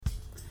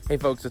Hey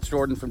folks, it's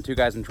Jordan from Two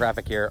Guys in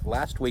Traffic here.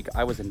 Last week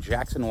I was in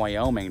Jackson,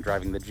 Wyoming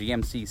driving the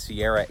GMC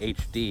Sierra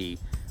HD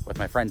with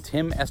my friend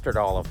Tim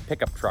Esterdahl of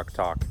Pickup Truck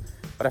Talk,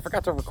 but I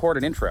forgot to record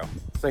an intro.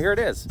 So here it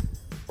is.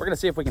 We're going to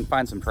see if we can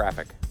find some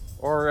traffic,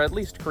 or at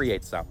least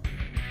create some.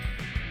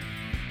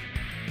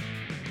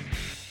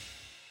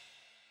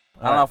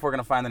 I don't know if we're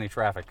going to find any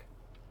traffic.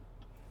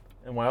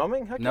 In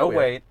Wyoming? Heck No, yeah,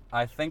 wait.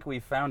 I think we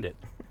found it.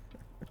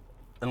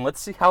 Then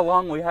let's see how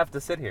long we have to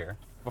sit here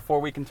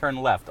before we can turn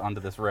left onto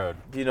this road.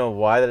 Do you know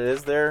why that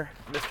is there,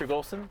 Mr.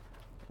 Golson?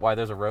 Why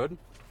there's a road?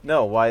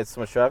 No, why it's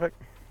so much traffic?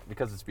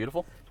 Because it's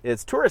beautiful?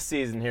 It's tourist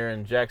season here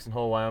in Jackson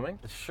Hole, Wyoming.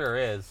 It sure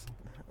is.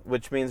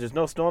 Which means there's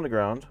no snow on the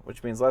ground,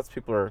 which means lots of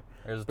people are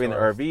bringing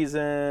their RVs in,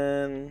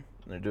 and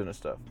they're doing their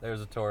stuff. There's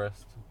a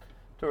tourist.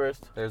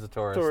 Tourist. There's a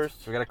tourist.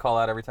 Tourist. We got to call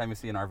out every time you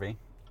see an RV.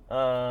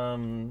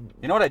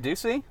 You know what I do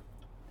see?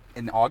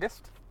 In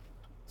August?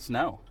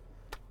 Snow.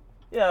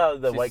 Yeah,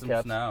 the See white some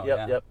caps. snow, Yep,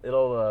 yeah. yep.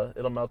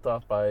 It'll melt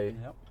off by Yep.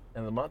 end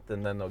of the month,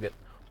 and then they'll get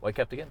white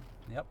capped again.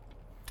 Yep.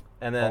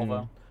 And then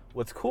Volvo.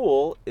 what's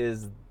cool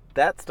is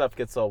that stuff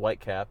gets all white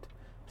capped.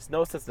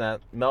 Snow sits in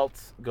that,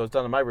 melts, goes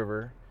down to my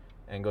river,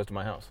 and goes to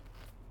my house.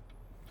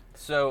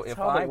 So That's if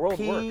how the I world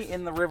pee works.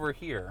 in the river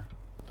here,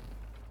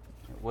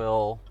 it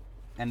will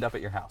end up at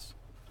your house.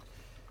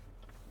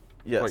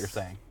 Yes. What you're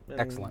saying.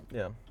 And, Excellent.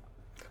 Yeah.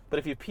 But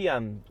if you pee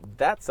on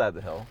that side of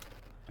the hill,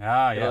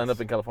 Ah, it'll yes. end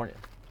up in California.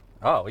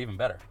 Oh, even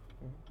better.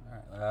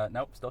 All right.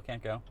 Nope, still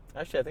can't go.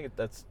 Actually, I think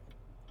that's,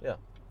 yeah.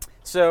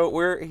 So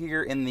we're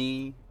here in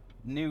the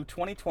new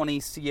 2020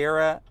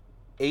 Sierra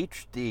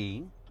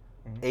HD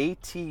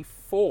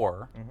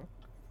AT4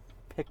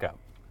 pickup,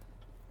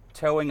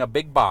 towing a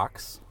big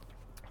box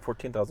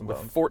 14,000 with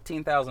pounds.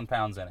 14,000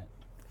 pounds in it.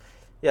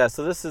 Yeah,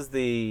 so this is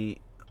the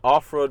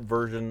off-road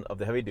version of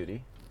the heavy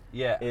duty.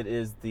 Yeah. It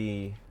is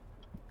the,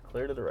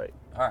 clear to the right.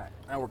 All right,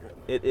 now we're good.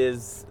 It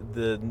is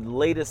the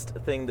latest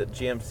thing that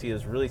GMC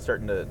is really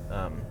starting to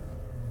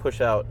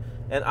push out.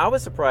 And I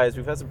was surprised.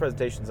 We've had some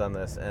presentations on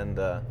this. And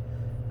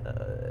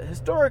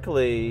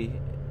historically,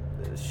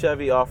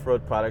 Chevy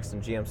off-road products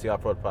and GMC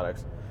off-road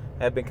products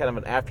have been kind of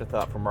an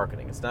afterthought for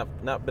marketing. It's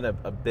not been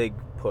a big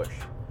push.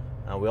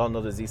 We all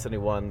know the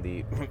Z71,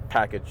 the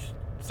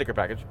sticker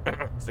package.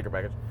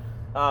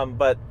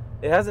 But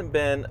it hasn't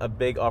been a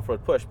big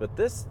off-road push. But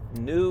this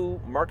new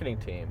marketing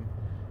team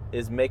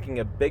is making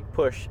a big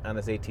push on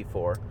this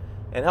AT4.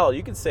 And hell,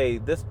 you could say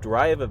this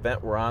drive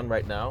event we're on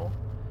right now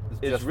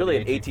is just really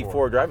for an the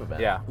AT4 drive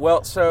event. Yeah.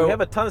 Well, so We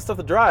have a ton of stuff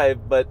to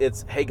drive, but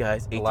it's, hey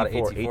guys, AT4, a lot of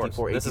AT4,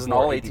 AT4s. This is an AT4,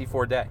 all AT4.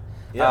 AT4 day.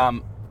 Yeah.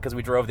 Because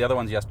we drove the other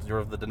ones yesterday,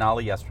 drove the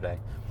Denali yesterday.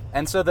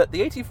 And so the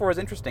AT4 is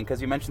interesting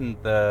because you mentioned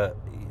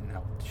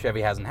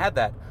Chevy hasn't had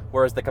that,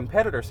 whereas the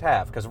competitors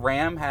have. Because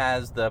Ram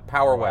has the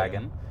Power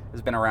Wagon,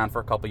 has been around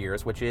for a couple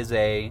years, which is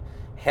a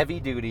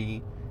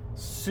heavy-duty,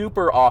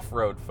 super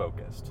off-road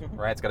focused,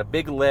 right? It's got a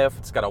big lift,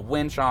 it's got a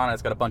winch on it,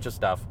 it's got a bunch of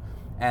stuff.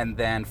 And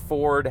then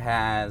Ford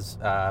has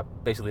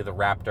basically the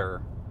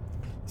Raptor,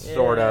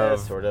 sort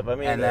of. I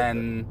mean, and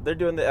then they're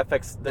doing the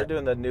FX. They're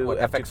doing the new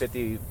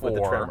F250 with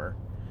the Tremor.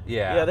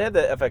 Yeah, they had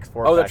the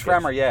FX4. Oh, the package,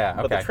 Tremor, yeah.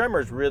 Okay. But the Tremor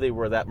is really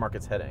where that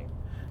market's heading,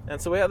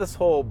 and so we have this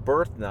whole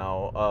birth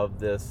now of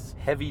this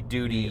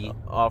heavy-duty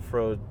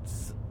off-road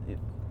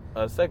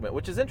segment,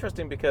 which is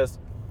interesting because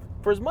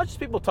for as much as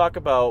people talk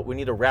about we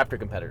need a Raptor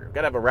competitor, we've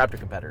got to have a Raptor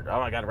competitor.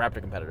 Oh my God, a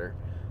Raptor competitor.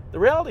 The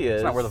reality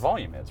is It's not where the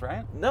volume is,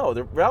 right? No,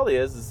 the reality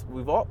is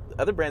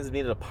other brands have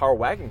needed a Power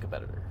Wagon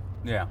competitor.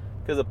 Yeah.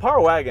 Because the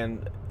Power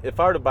Wagon, if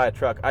I were to buy a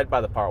truck, I'd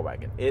buy the Power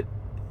Wagon. It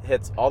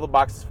hits all the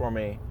boxes for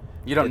me.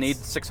 You don't need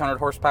 600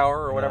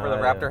 horsepower or whatever the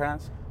Raptor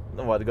has?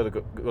 No, what, to go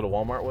to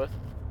Walmart with?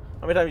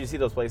 How many times do you see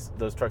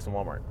those trucks in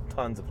Walmart?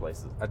 Tons of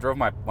places.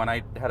 When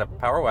I had a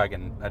Power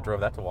Wagon, I drove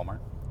that to Walmart.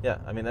 Yeah,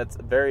 I mean, that's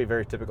very,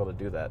 very typical to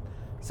do that.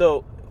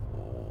 So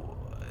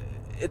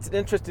it's an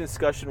interesting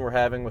discussion we're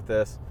having with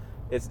this.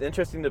 It's an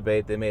interesting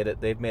debate. They've made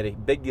a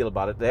big deal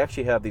about it. They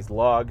actually have these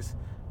logs,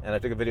 and I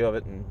took a video of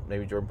it, and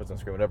maybe Jordan puts on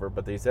screen, whatever,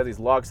 but they have these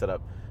logs set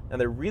up,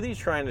 and they're really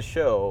trying to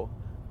show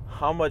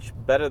how much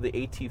better the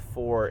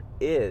AT4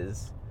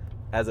 is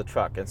as a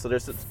truck. And so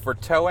there's for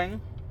towing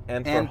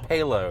and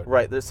payload.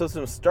 Right. There's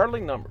some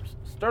startling numbers.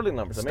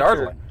 Startling.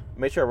 Startling.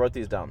 Make sure I wrote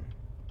these down.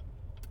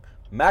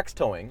 Max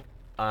towing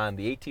on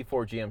the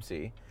AT4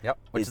 GMC. Yep.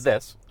 Which is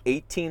this?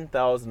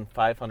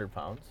 18,500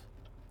 pounds.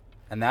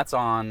 And that's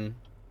on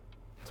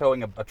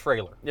towing a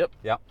trailer. Yep.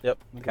 Okay.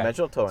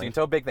 Conventional towing. So you can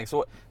tow big things.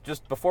 So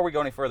just before we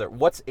go any further,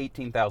 what's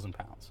 18,000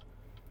 pounds?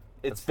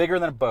 It's bigger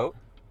than a boat.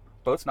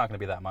 Boat's not going to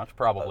be that much,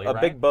 probably. A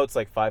right? big boat's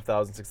like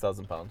 5,000,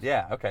 6,000 pounds.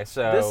 Yeah. Okay.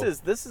 So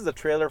this is a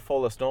trailer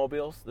full of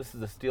snowmobiles. This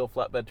is a steel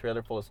flatbed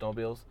trailer full of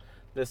snowmobiles.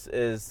 This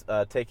is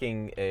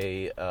taking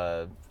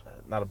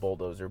not a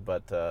bulldozer,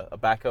 but a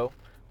backhoe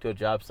to a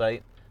job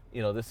site.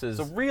 This is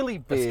really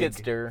big skid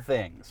steer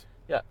things.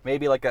 Yeah.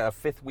 Maybe like a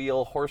fifth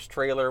wheel horse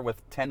trailer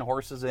with 10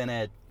 horses in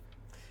it.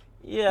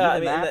 Yeah,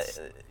 Even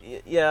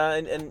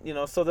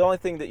and so the only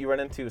thing that you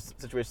run into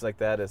situations like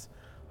that is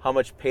how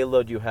much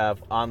payload you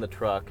have on the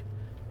truck,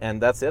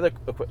 and that's the other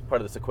part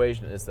of this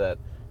equation is that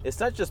it's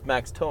not just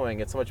max towing,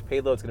 it's how much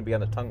payload is going to be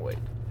on the tongue weight.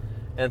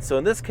 And so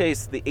in this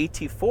case, the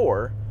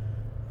AT4,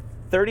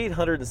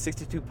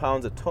 3,862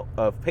 pounds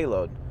of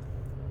payload.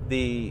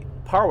 The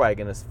Power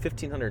Wagon is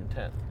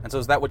 1,510. And so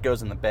is that what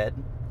goes in the bed?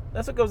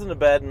 That's what goes in the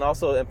bed, and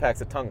also impacts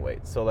the tongue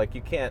weight. So like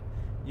you can't.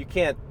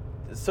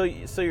 So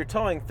you're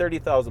towing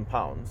 30,000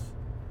 pounds,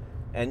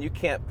 and you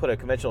can't put a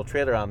conventional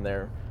trailer on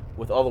there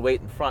with all the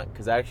weight in front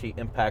because that actually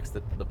impacts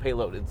the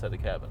payload inside the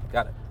cabin.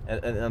 Got it.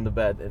 And on the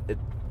bed, it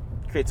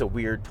creates a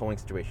weird towing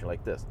situation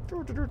like this.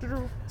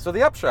 So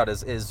the upshot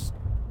is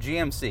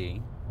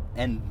GMC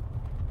and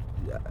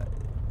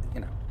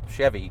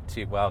Chevy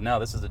too. Well, no,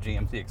 this is a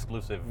GMC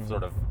exclusive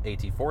sort of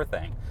AT4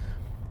 thing.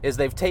 Is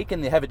they've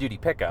taken the heavy duty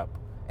pickup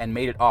and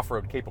made it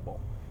off-road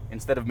capable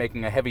instead of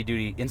making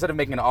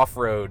an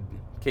off-road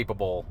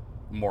capable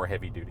more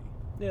heavy duty.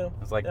 Yeah,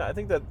 it's like I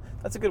think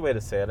that's a good way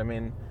to say it. I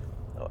mean,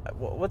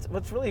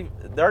 what's really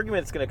the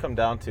argument it's going to come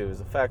down to is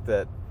the fact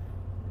that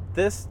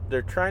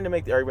they're trying to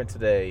make the argument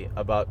today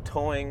about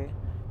towing.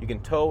 You can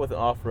tow with an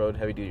off-road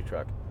heavy-duty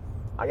truck.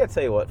 I got to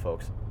tell you what,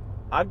 folks.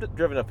 I've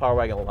driven a Power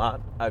Wagon a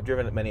lot. I've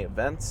driven at many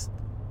events.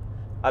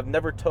 I've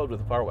never towed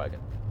with a Power Wagon.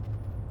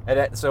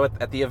 So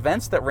at the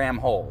events that Ram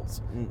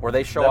holds, where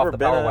they show off the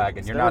Power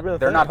Wagon,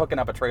 they're not hooking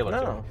up a trailer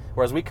to it.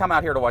 Whereas we come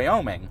out here to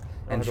Wyoming,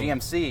 and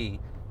GMC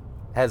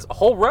has a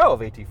whole row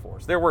of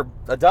AT4s. There were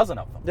a dozen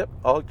of them. Yep,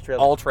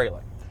 all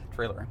trailer.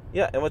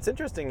 Yeah, and what's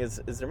interesting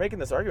is they're making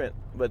this argument,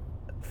 but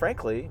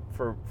frankly,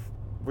 for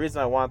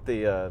reason I want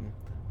the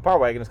Power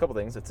Wagon is a couple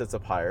things. It sits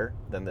up higher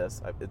than this.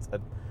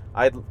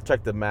 I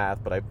checked the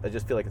math, but I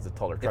just feel like it's a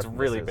taller truck. It's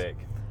really big.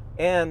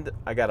 And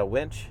I got a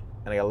winch,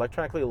 and I got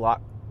electronically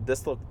locked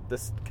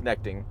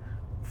disconnecting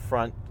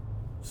front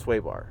sway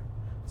bar.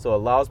 So it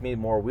allows me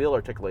more wheel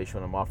articulation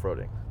when I'm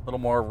off-roading. A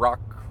little more rock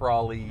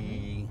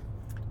crawly.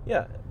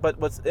 Yeah, but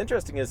what's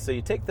interesting is, so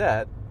you take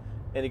that,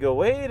 and you go,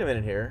 wait a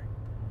minute here.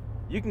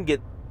 You can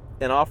get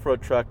an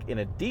off-road truck in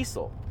a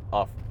diesel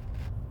off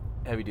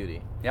heavy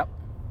duty. Yep.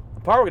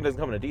 The Power Wagon doesn't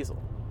come in a diesel.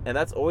 And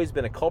that's always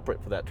been a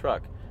culprit for that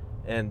truck.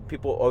 And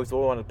people always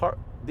want to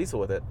diesel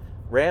with it.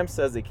 Ram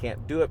says they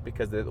can't do it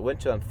because the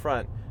winch on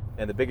front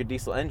and the bigger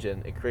diesel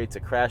engine, it creates a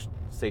crash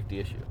safety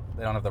issue.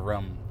 They don't have the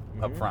room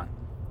up front.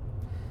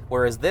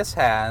 Whereas this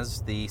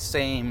has the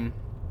same,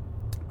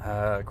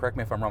 correct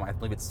me if I'm wrong, I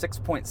believe it's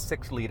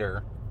 6.6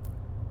 liter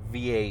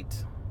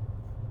V8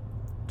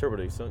 turbo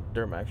diesel,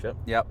 Duramax, yep.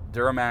 Yep,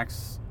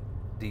 Duramax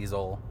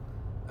diesel.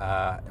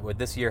 With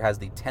this year has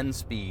the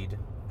 10-speed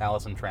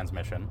Allison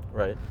transmission.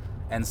 Right.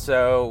 And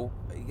so,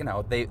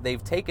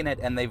 they've taken it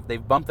and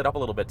they've bumped it up a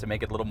little bit to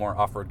make it a little more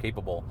off-road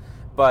capable.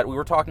 But we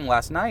were talking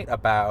last night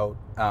about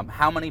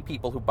how many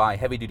people who buy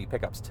heavy-duty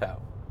pickups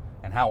tow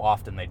and how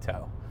often they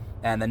tow.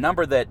 And the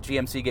number that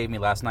GMC gave me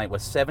last night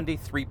was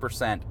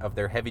 73% of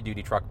their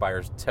heavy-duty truck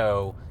buyers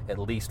tow at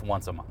least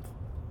once a month.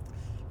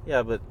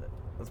 Yeah, but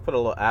let's put a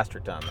little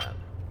asterisk on that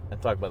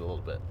and talk about it a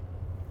little bit.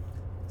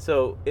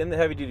 So in the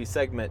heavy-duty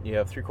segment, you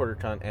have 3/4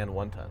 ton and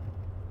 1 ton.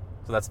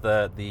 So that's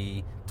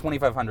the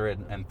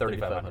 2,500 and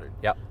 3,500.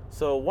 Yep.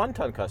 So 1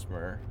 ton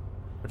customer,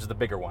 which is the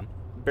bigger one,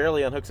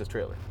 barely unhooks his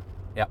trailer.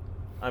 Yep.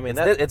 I mean,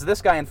 it's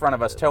this guy in front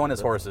of us towing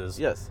his horses.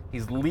 Yes.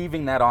 He's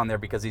leaving that on there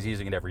because he's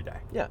using it every day.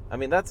 Yeah. I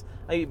mean,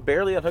 he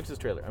barely unhooks his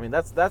trailer. I mean,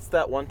 that's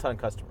that 1 ton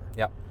customer.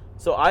 Yep.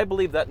 So I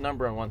believe that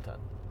number on 1 ton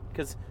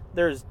because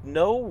there's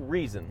no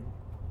reason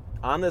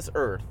on this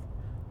earth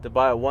to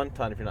buy a 1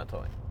 ton if you're not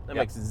towing. That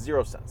makes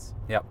zero sense.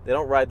 Yep. They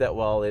don't ride that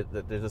well.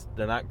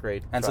 They're not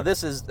great. And trucks. So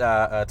this is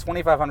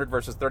 2,500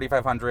 versus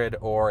 3,500,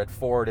 or at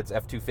Ford it's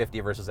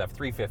F250 versus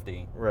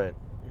F350. Right.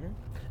 Mm-hmm.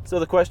 So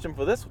the question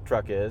for this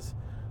truck is,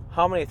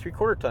 how many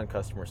 3/4 ton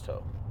customers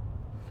tow?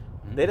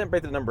 Mm-hmm. They didn't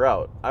break the number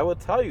out. I will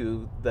tell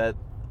you that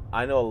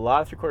I know a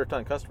lot of 3/4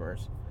 ton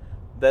customers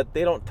that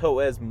they don't tow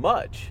as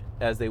much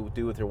as they would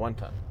do with their 1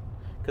 ton,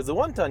 because the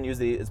 1 ton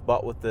usually is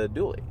bought with the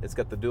dually. It's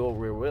got the dual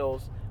rear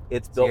wheels.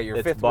 It's built. So you got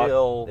your fifth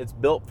wheel. It's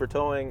built for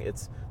towing.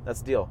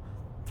 That's the deal.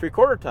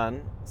 3/4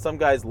 ton. Some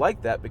guys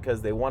like that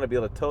because they want to be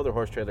able to tow their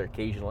horse trailer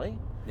occasionally.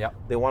 Yep.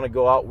 They want to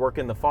go out work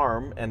in the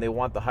farm and they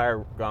want the higher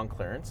ground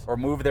clearance. Or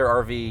move their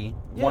RV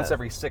once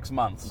every 6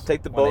 months.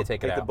 Take the boat.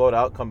 Take the boat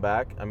out. Come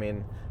back. I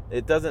mean,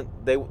 it doesn't.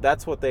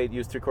 That's what they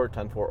use 3/4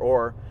 ton for.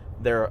 Or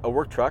they're a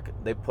work truck.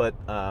 They put.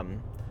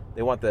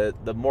 They want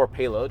the more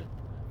payload,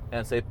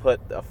 and so they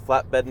put a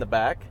flatbed in the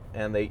back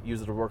and they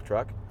use it as a work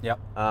truck. Yep.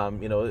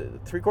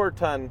 3/4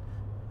 ton.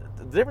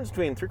 The difference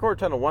between 3/4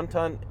 ton and 1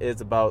 ton is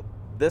about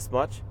this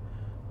much.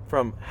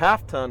 From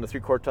half ton to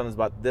 3/4 ton is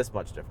about this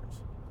much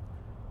difference.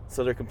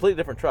 So they're completely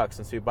different trucks,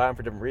 and so you buy them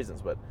for different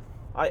reasons. But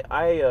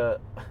I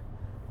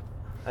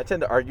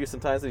tend to argue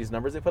sometimes with these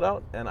numbers they put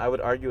out, and I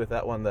would argue with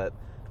that one that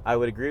I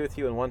would agree with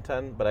you in 1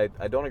 ton, but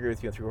I don't agree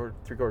with you in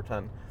 3/4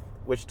 ton,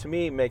 which to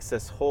me makes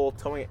this whole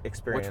towing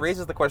experience. Which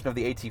raises the question of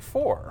the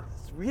AT4.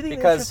 It's really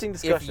because interesting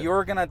discussion. If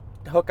you're going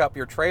to hook up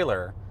your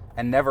trailer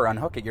and never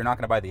unhook it, you're not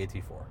going to buy the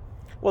AT4.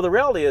 Well, the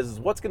reality is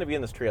what's going to be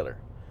in this trailer?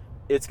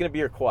 It's going to be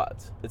your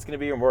quads. It's going to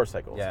be your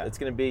motorcycles. Yeah. It's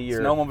going to be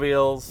your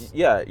snowmobiles.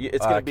 Yeah,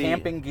 it's going to be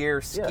camping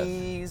gear,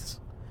 skis.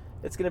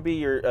 It's going to be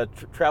your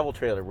travel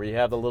trailer where you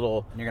have the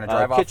little You're gonna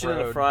drive kitchen in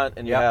off-road. the front,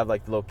 and you Yep. have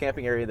like the little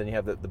camping area. Then you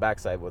have the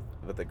backside with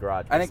the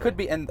garage. And it could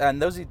be, and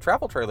those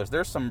travel trailers,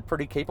 there's some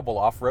pretty capable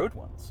off-road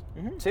ones,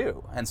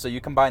 too. And so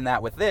you combine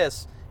that with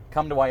this,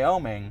 come to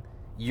Wyoming,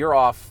 you're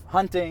off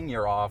hunting,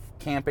 you're off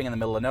camping in the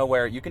middle of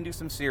nowhere. You can do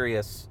some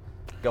serious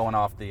going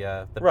off the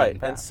right. beaten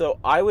path. And so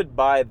I would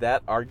buy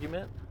that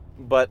argument,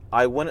 but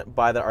I wouldn't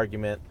buy that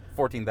argument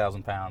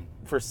 14,000 pound.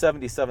 for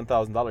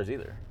 $77,000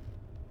 either.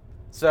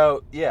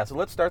 So, yeah, so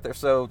let's start there.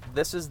 So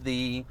this is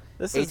the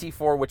This is-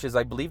 AT4, which is,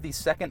 I believe, the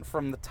second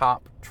from the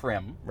top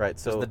trim. Right.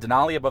 So There's the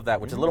Denali above that,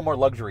 which is a little more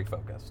luxury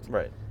focused.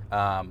 right.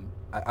 I'm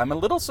a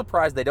little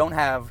surprised they don't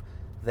have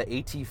the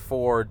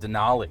AT4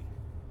 Denali,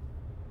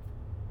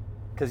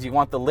 because you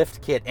want the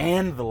lift kit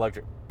and the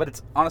luxury. But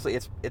it's honestly,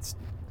 it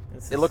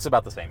looks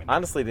about the same.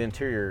 Honestly, the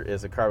interior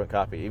is a carbon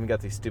copy. Even got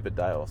these stupid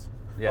dials.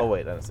 Yeah. Oh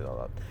wait, I didn't say all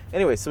that.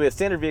 Anyway, so we have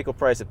standard vehicle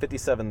price at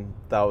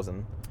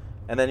 $57,000,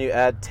 and then you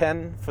add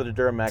 10 for the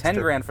Duramax. 10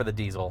 grand for the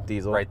diesel.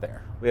 Diesel. Right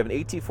there. We have an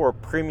AT4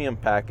 premium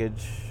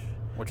package,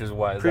 Which is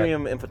what? Is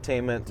premium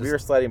infotainment, rear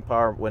sliding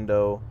power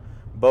window,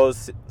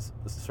 Bose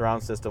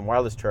surround system,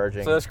 wireless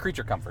charging. So that's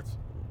creature comforts,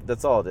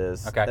 That's all it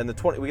is. Okay. And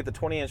we get the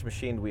 20-inch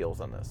machined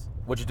wheels on this.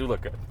 which do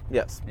look good.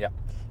 Yes. Yeah.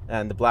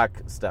 And the black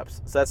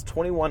steps. So that's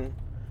 21.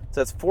 So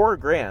that's $4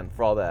 grand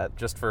for all that.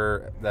 Just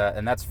for the,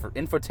 and that's for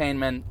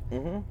infotainment,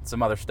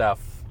 some other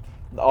stuff.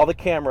 All the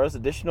cameras,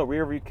 additional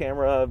rear view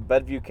camera,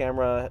 bed view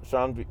camera,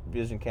 surround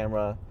vision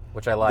camera,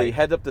 Which I like. the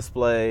head-up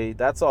display.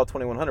 That's all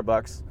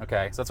 $2,100.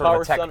 Okay, so that's sort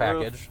of a tech sunroof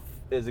package.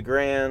 is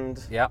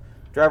 $1,000. Yeah.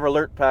 Driver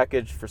alert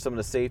package for some of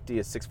the safety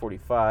is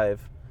 $645.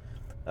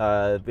 We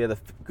have the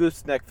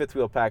gooseneck fifth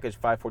wheel package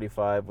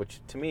 $545,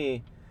 which to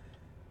me,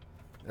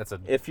 That's a.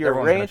 if you're a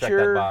everyone's gonna check that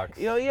rancher, box.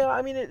 yeah,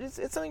 I mean it's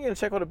something you're gonna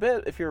check out a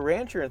bit if you're a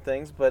rancher and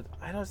things, but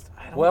I don't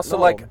Well, so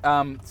know. like,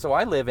 so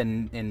I live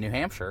in New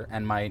Hampshire,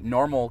 and my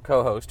normal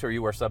co-host, who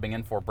you were subbing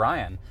in for,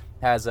 Brian,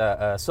 has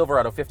a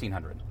Silverado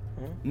 1500.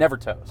 Never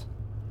tows.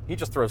 He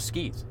just throws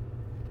skis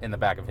in the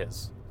back of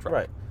his truck.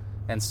 Right.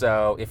 And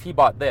so, if he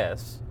bought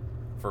this,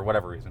 for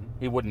whatever reason,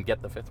 he wouldn't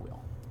get the fifth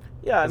wheel.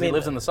 Yeah, I 'Cause mean, he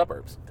lives in the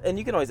suburbs. and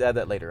you can always add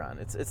that later on.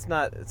 It's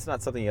not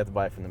something you have to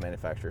buy from the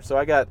manufacturer. So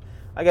I got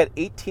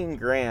 18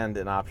 grand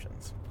in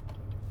options.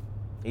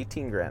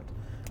 18 grand.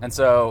 And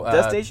so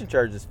Destination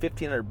charge is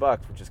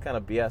 $1,500, which is kind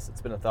of BS.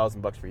 It's been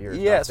 $1,000 for years.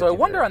 yeah, not so I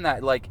wonder $1,500. on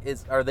that, like,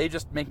 are they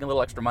just making a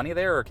little extra money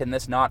there, or can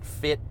this not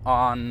fit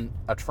on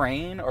a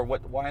train, or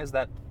what? Why is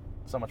that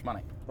so much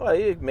money? Well,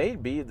 it may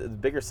be the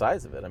bigger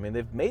size of it. I mean,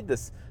 they've made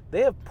this.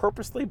 They have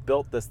purposely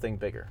built this thing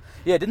bigger.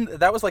 Yeah,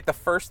 that was like the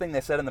first thing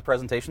they said in the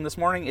presentation this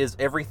morning, is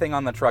everything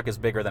on the truck is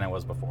bigger than it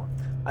was before.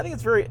 I think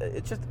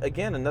it's just,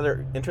 again,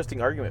 another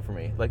interesting argument for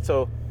me. Like,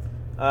 so,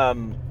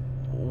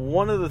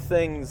 one of the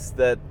things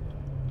that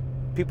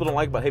people don't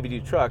like about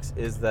heavy-duty trucks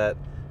is that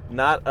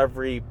not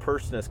every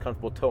person is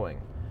comfortable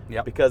towing.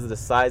 Yep. Because of the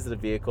size of the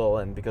vehicle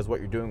and because what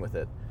you're doing with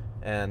it.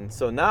 And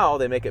so now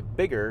they make it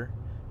bigger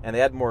and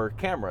they add more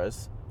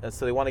cameras, and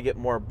so they want to get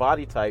more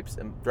body types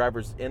and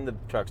drivers in the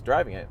trucks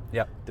driving it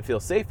Yep. to feel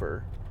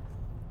safer.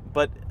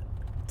 But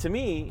to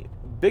me,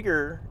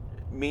 bigger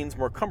means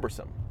more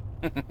cumbersome.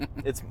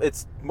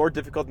 It's more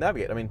difficult to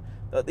navigate. I mean,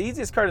 the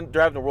easiest car to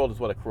drive in the world is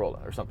what, a Corolla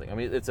or something. I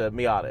mean, it's a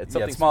Miata. It's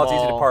something it's small, it's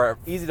easy to park.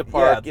 Easy to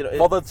park. Yeah, You know,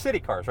 well, the city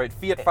cars, right?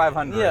 Fiat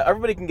 500. yeah,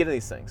 everybody can get in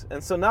these things.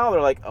 And so now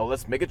they're like, oh,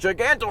 let's make it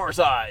Gigantor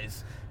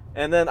size.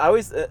 And then I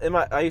used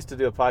to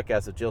do a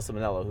podcast with Jill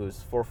Simonello,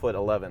 who's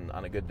 4'11"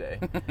 on a good day,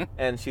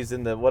 and she's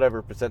in the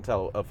whatever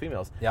percentile of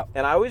females. Yep.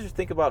 And I always just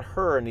think about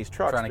her in these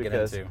trucks Trying to get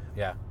because into.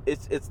 Yeah.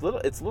 it's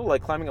little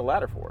like climbing a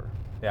ladder for her.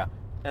 Yeah.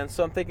 And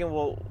so I'm thinking,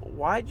 well,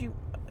 I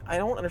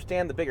don't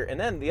understand the bigger. And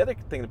then the other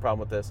thing, the problem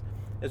with this,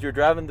 is we were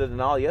driving the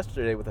Denali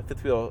yesterday with a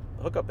fifth wheel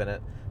hookup in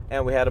it,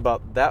 and we had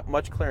about that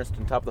much clearance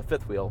between top of the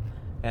fifth wheel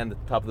and the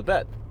top of the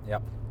bed.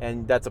 Yep.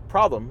 And that's a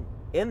problem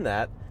in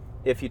that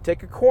if you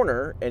take a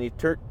corner and you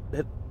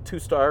hit too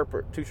sharp,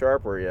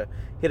 or you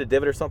hit a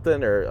divot or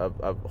something, or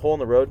a hole in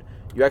the road,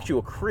 you actually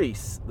will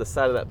crease the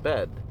side of that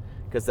bed,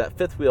 because that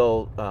fifth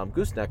wheel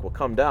gooseneck will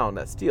come down,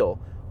 that steel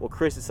will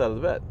crease the side of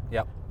the bed.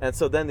 Yep. And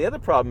so then the other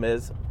problem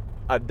is,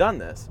 I've done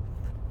this.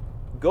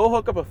 Go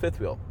hook up a fifth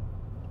wheel.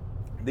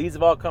 These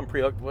have all come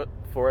pre-hooked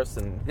for us,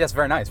 and Yes,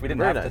 very nice. We didn't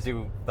Very have nice. to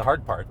do the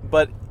hard part.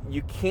 but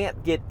you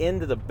can't get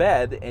into the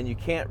bed, and you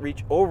can't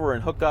reach over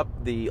and hook up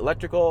the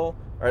electrical,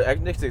 or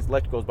actually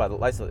electrical is by the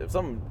license, if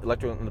some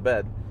electrical in the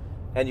bed,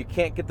 and you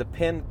can't get the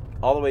pin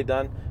all the way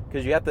done,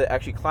 because you have to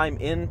actually climb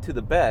into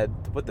the bed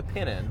to put the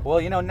pin in.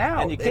 Well, now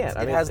And you can't.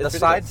 I it mean, has the it's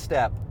side ridiculous.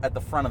 step at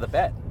the front of the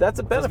bed. That's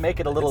a Which benefit. does make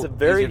it a little It's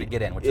very, easier to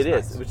get in, which it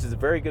is is, nice. which is a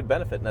very good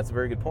benefit, and that's a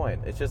very good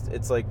point.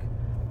 It's like,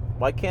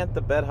 why can't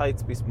the bed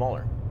heights be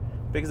smaller?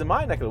 Because in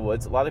my neck of the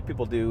woods, a lot of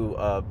people do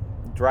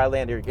dry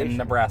land irrigation in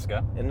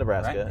Nebraska.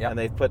 Right? Yep. And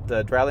they put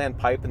the dry land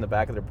pipe in the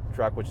back of their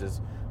truck, which is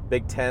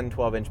big 10,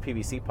 12-inch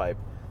PVC pipe,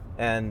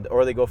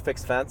 or they go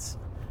fixed fence.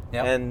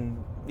 Yep.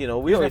 And we Using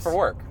it always for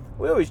work.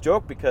 We always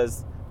joke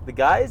because the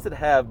guys that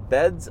have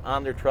beds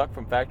on their truck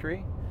from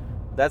factory,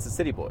 that's the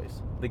city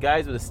boys. The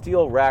guys with the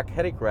steel rack,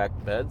 headache rack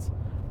beds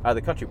are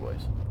the country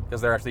boys.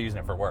 Because they're actually using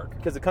it for work.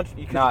 Because the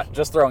country... Not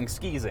just throwing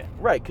skis in.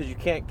 Right, because you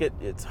can't get...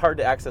 It's hard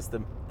to access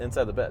them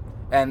inside the bed.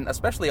 And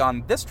especially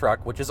on this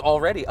truck, which is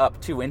already up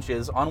 2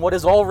 inches on what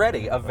is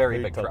already a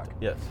very big truck.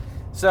 Yes.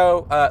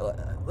 So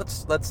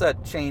let's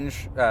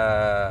change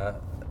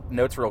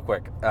notes real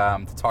quick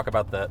to talk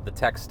about the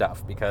tech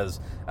stuff, because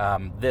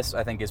this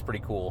I think is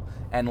pretty cool.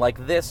 And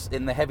like this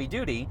in the heavy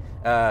duty,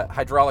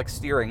 hydraulic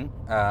steering,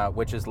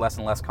 which is less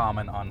and less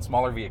common on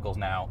smaller vehicles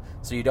now,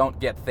 so you don't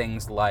get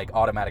things like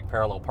automatic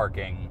parallel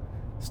parking,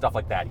 stuff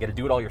like that. You got to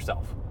do it all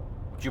yourself,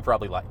 which you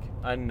probably like.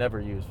 I never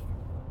use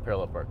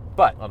parallel park,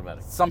 but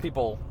automatic. Some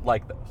people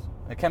like those.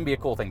 It can be a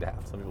cool thing to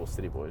have. Some people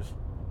city boys.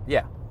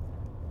 Yeah.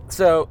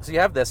 So you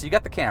have this. You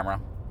got the camera.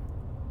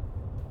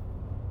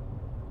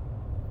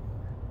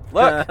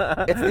 Look,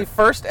 it's the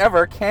first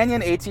ever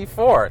Canyon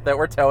AT4 that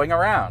we're towing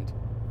around.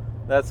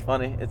 That's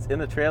funny. It's in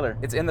the trailer.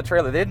 It's in the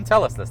trailer. They didn't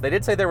tell us this. They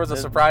did say there was a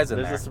surprise in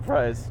there. There's a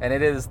surprise. And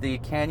it is the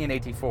Canyon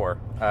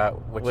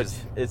AT4, which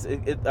is...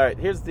 All right,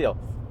 here's the deal.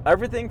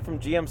 Everything from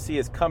GMC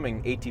is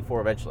coming AT4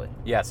 eventually.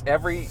 Yes,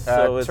 every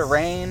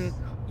Terrain,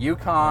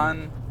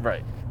 Yukon,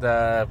 right,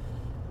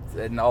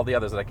 and all the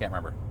others that I can't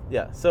remember.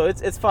 Yeah, so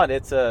it's fun.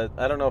 It's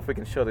I don't know if we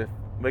can show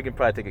we can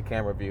probably take a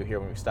camera view here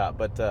when we stop,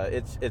 but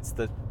it's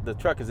the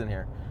truck is in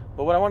here.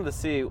 But what I wanted to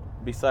see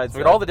besides... So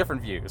we got all the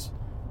different views.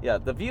 Yeah,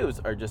 the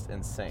views are just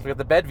insane. So we got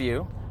the bed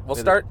view. We'll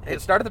start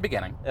at the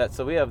beginning. Yeah,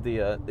 so we have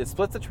the... it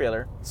splits the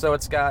trailer. So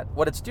it's got...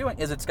 What it's doing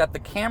is it's got the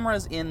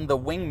cameras in the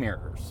wing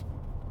mirrors,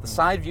 the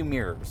side view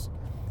mirrors,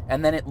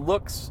 and then it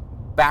looks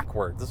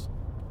backwards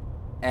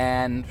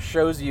and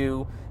shows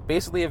you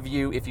basically a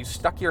view if you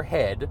stuck your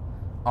head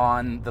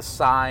on the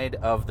side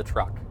of the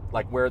truck,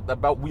 like where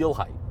about wheel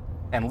height,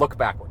 and look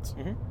backwards.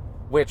 Mm-hmm.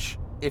 Which,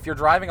 if you're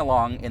driving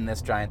along in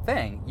this giant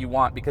thing, you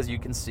want, because you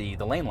can see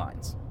the lane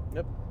lines.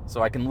 Yep.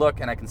 So I can look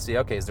and I can see,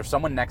 okay, is there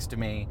someone next to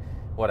me,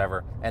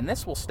 whatever, and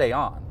this will stay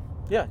on.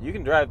 Yeah, you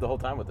can drive the whole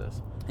time with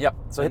this. Yep.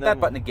 So hit that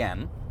button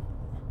again,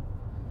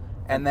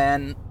 and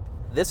then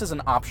this is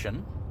an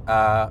option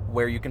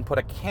where you can put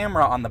a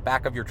camera on the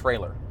back of your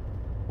trailer,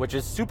 which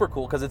is super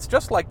cool because it's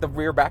just like the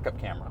rear backup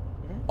camera,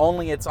 mm-hmm.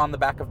 only it's on the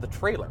back of the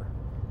trailer.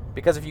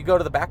 Because if you go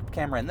to the backup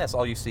camera in this,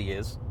 all you see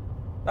is,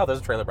 oh, there's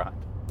a trailer behind.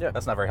 Yeah.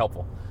 That's not very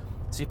helpful.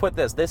 So you put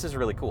this. This is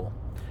really cool.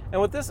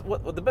 And with this,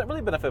 what the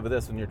really benefit with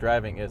this when you're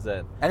driving is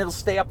that... And it'll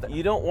stay up there.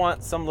 You don't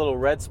want some little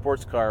red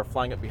sports car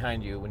flying up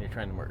behind you when you're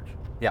trying to merge.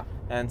 Yeah.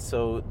 And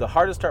so the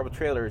hardest part with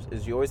trailers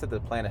is you always have to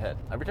plan ahead.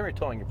 Every time you're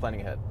towing, you're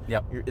planning ahead.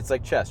 Yep. It's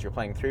like chess. You're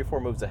playing 3 or 4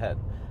 moves ahead.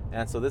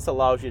 And so this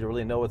allows you to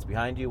really know what's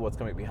behind you, what's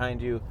coming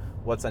behind you,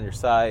 what's on your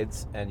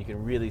sides, and you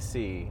can really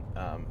see,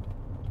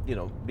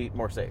 be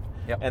more safe.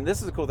 Yep. And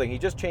this is a cool thing. He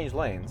just changed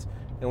lanes.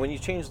 And when you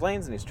change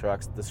lanes in these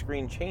trucks, the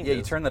screen changes. Yeah,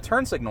 you turn the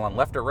turn signal on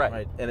left or right.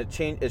 Right, and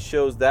it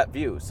shows that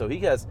view. So he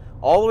has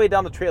all the way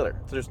down the trailer.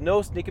 So there's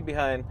no sneaking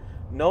behind,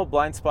 no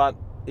blind spot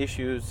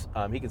issues.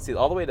 He can see it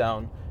all the way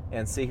down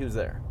and see who's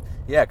there.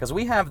 Yeah, because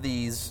we have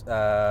these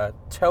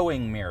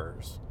towing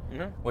mirrors,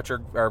 mm-hmm. which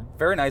are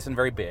very nice and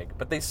very big,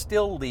 but they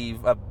still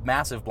leave a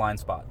massive blind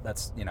spot.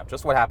 That's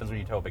just what happens when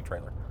you tow a big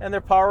trailer. And they're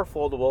power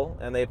foldable,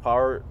 and they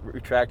power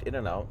retract in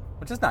and out.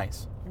 Which is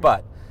nice, mm-hmm.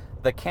 but...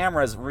 The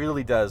cameras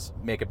really does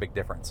make a big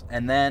difference.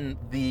 And then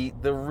the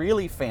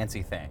really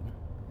fancy thing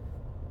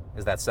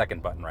is that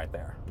second button right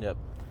there. Yep.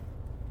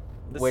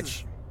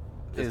 Which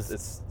is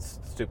it's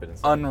stupid and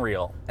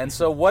unreal. And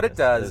so what it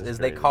does is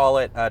they call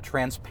it a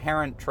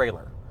transparent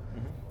trailer.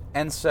 Mm-hmm.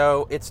 And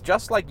so it's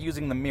just like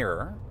using the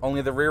mirror,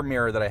 only the rear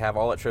mirror that I have,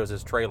 all it shows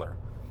is trailer.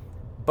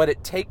 But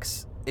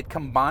it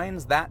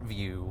combines that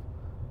view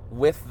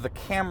with the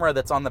camera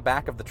that's on the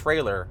back of the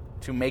trailer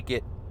to make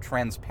it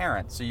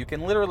transparent, so you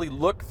can literally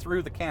look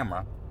through the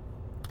trailer,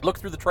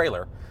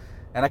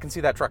 and I can see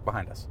that truck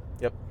behind us.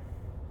 Yep.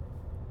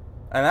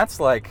 And that's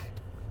like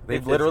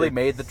they've literally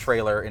made the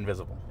trailer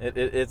invisible.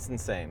 It's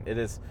insane.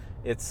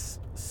 It's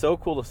so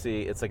cool to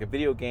see. It's like a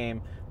video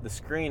game. The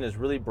screen is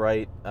really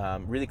bright,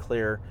 really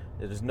clear.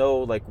 There's no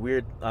like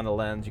weird on the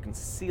lens. You can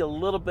see a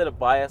little bit of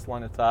bias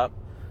along the top,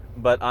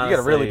 but honestly, you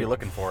got to really be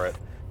looking for it.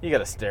 You got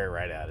to stare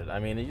right at it. I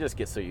mean, you just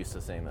get so used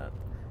to seeing that.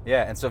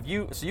 Yeah, and so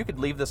you could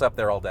leave this up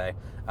there all day,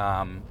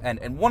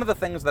 and one of the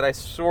things that I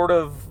sort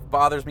of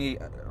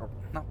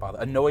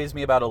annoys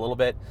me about a little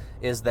bit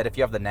is that if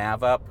you have the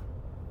nav up,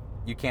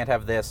 you can't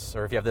have this,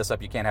 or if you have this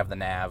up, you can't have the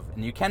nav,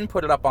 and you can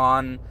put it up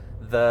on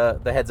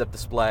the heads-up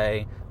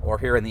display or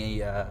here in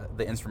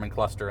the instrument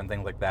cluster and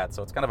things like that.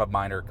 So it's kind of a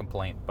minor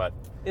complaint, but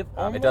it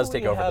does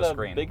take over the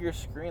screen. A bigger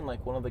screen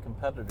like one of the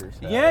competitors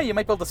had. Yeah, you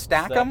might be able to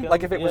stack them.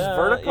 Like if it was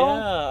vertical,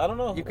 yeah, I don't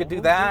know. You could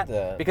do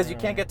that because you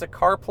can't get to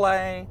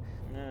CarPlay.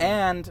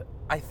 And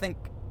I think,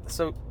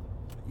 so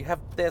you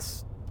have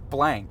this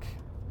blank.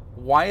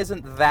 Why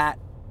isn't that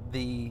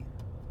the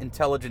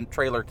intelligent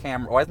trailer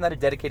camera? Why isn't that a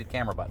dedicated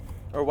camera button?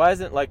 Or why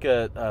isn't it like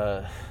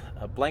a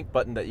blank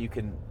button that you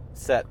can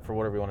set for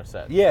whatever you want to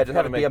set? Yeah, just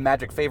have it be a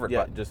magic favorite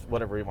button. Just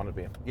whatever you want it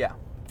to be. Yeah.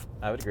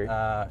 I would agree.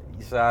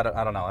 So I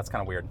don't know. That's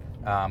kind of weird.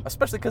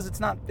 Especially because it's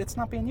not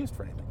being used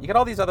for anything. You got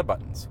all these other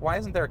buttons. Why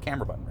isn't there a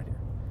camera button right here?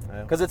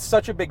 Yeah. Because it's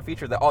such a big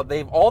feature that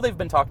all they've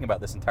been talking about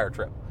this entire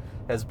trip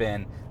has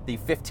been the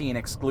 15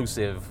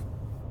 exclusive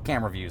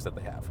camera views that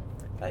they have.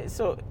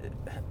 So,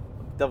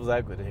 devil's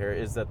advocate here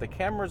is that the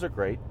cameras are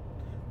great.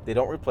 They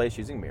don't replace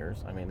using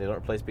mirrors. I mean, they don't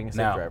replace being a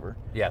safe driver.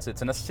 Yes,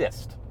 it's an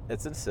assist.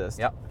 It's an assist.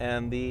 Yep.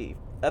 And the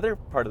other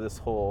part of this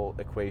whole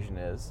equation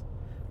is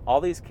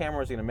all these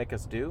cameras are going to make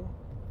us do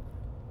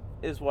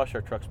is wash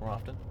our trucks more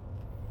often.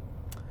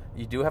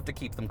 You do have to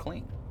keep them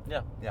clean.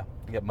 Yeah. Yeah,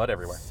 you get mud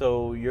everywhere.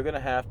 So you're going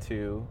to have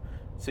to...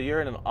 So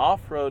you're in an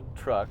off-road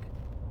truck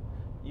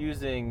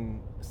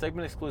using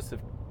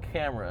segment-exclusive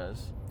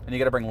cameras... And you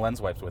got to bring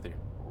lens wipes with you.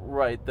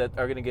 Right, that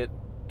are going to get...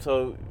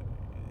 So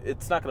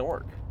it's not going to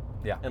work.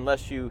 Yeah.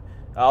 Unless you...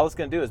 All it's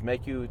going to do is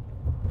make you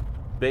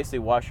basically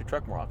wash your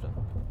truck more often.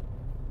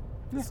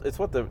 Yeah. It's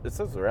what the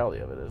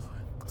reality of it is.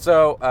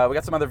 So we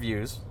got some other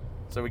views.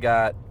 So we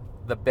got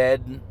the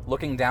bed,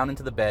 looking down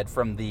into the bed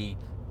from the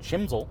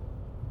Chimsel,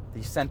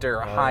 the center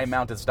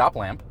high-mounted stop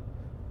lamp,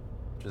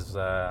 which is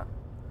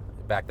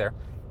back there.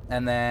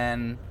 And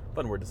then...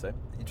 Fun word to say.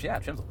 Yeah,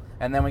 Chimsel.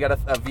 And then we got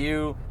a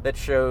view that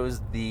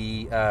shows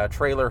the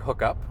trailer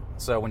hookup.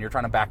 So when you're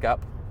trying to back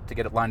up to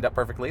get it lined up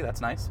perfectly, that's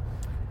nice.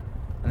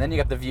 And then you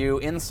got the view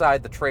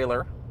inside the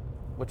trailer,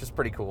 which is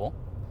pretty cool.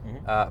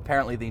 Mm-hmm.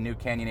 Apparently the new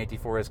Canyon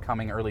AT4 is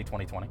coming early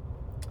 2020.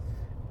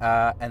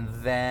 And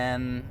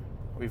then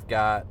we've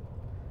got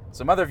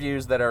some other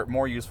views that are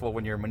more useful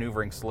when you're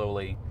maneuvering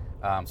slowly.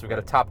 So we've got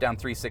a top-down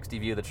 360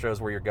 view that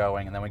shows where you're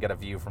going, and then we got a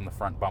view from the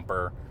front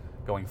bumper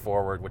going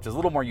forward, which is a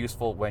little more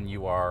useful when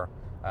you are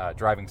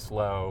driving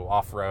slow,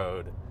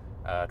 off-road,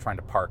 trying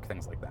to park,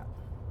 things like that.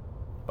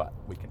 But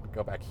we can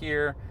go back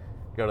here,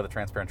 go to the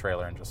transparent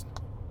trailer, and just...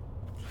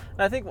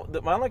 And I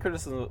think my only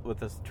criticism with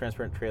this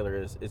transparent trailer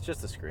is it's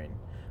just a screen.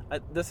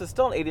 This is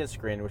still an 8-inch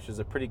screen, which is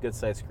a pretty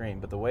good-sized screen,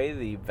 but the way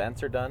the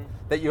vents are done...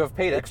 That you have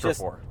paid extra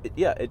for.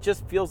 It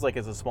just feels like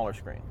it's a smaller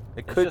screen.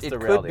 It could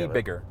be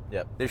bigger.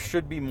 Yep. There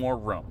should be more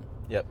room.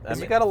 Yep.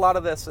 Because you got a lot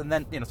of this, and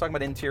then, talking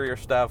about interior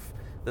stuff,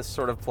 this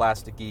sort of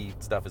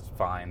plasticky stuff is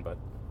fine, but...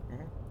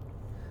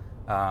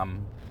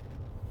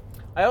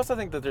 I also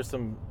think that there's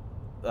some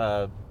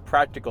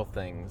practical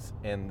things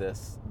in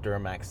this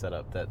Duramax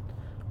setup that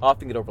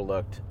often get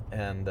overlooked.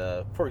 And,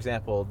 for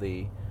example,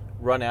 the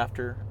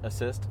run-after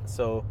assist.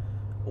 So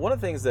one of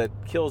the things that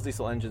kills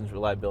diesel engines'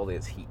 reliability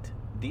is heat.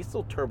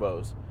 Diesel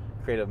turbos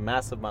create a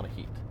massive amount of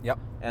heat. Yep.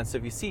 And so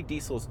if you see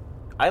diesels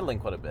idling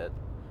quite a bit,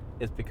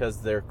 it's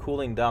because they're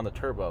cooling down the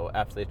turbo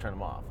after they turn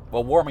them off.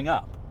 Well, warming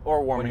up.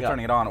 Or warming up. When you're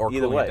turning it on or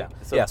either cooling way. it down.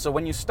 So, so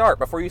when you start,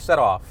 before you set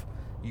off,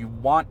 you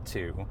want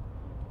to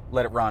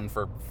let it run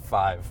for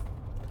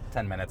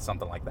 5-10 minutes,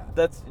 something like that.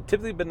 That's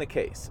typically been the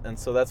case. And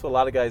so that's what a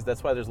lot of guys,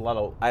 that's why there's a lot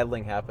of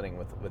idling happening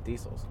with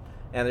diesels.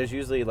 And there's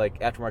usually like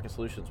aftermarket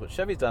solutions. What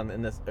Chevy's done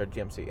in this, or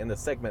GMC, in this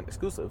segment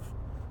exclusive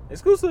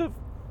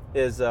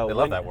is... They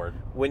love that word.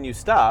 When you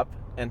stop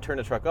and turn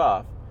the truck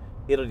off,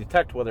 it'll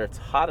detect whether it's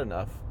hot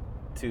enough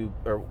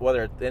or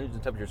whether the engine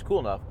temperature is cool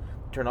enough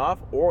to turn off,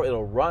 or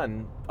it'll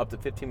run up to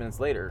 15 minutes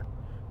later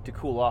to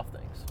cool off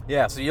things.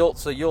 Yeah, so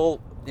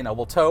you'll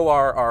we'll tow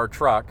our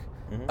truck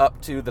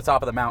up to the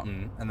top of the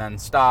mountain and then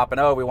stop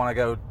and, we want to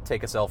go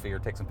take a selfie or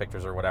take some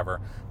pictures or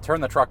whatever. Turn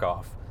the truck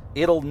off.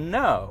 It'll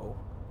know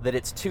that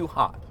it's too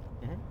hot.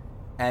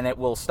 And it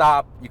will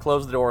stop, you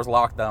close the doors,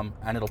 lock them,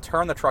 and it'll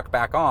turn the truck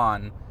back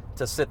on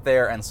to sit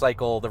there and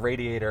cycle the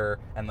radiator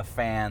and the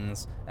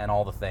fans and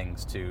all the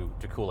things to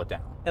cool it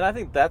down. And I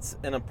think that's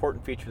an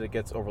important feature that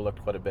gets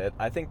overlooked quite a bit.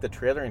 I think the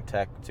trailering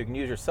tech, so you can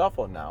use your cell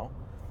phone now,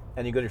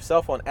 and you go to your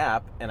cell phone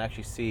app and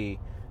actually see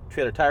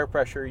trailer tire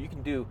pressure. You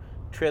can do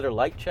trailer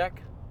light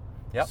check.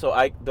 Yep. So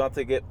I don't have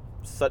to get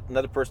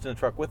another person in the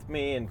truck with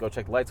me and go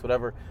check the lights,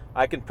 whatever.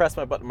 I can press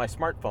my button on my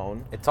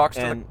smartphone. It talks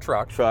to the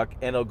truck.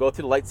 And it'll go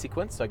through the light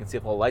sequence so I can see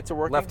if all the lights are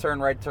working. Left turn,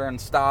 right turn,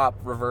 stop,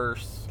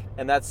 reverse.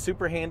 And that's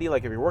super handy.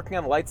 Like if you're working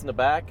on the lights in the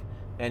back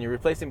and you're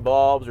replacing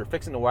bulbs or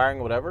fixing the wiring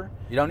or whatever.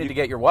 You don't need to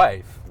get your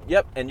wife.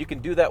 Yep, and you can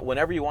do that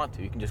whenever you want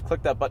to. You can just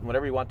click that button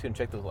whenever you want to and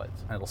check those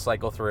lights. And it'll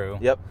cycle through.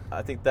 Yep,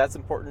 I think that's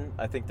important.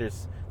 I think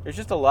there's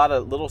just a lot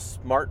of little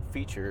smart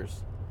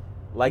features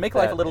like make that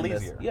life a little in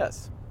this. easier.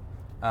 Yes.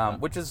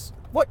 Which is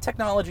what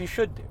technology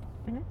should do.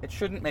 It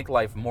shouldn't make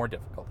life more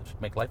difficult. It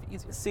should make life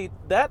easier. See,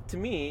 that to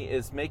me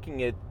is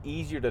making it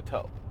easier to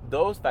tow.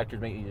 Those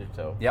factors make it easier to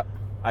tow. Yep.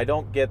 I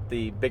don't get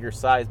the bigger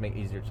size make it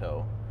easier to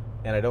tow.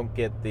 And I don't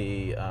get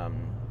the, I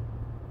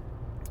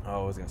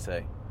was going to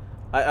say.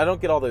 I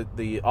don't get all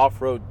the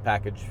off-road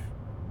package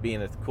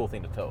being a cool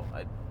thing to tow.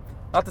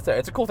 Not to say,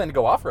 it's a cool thing to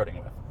go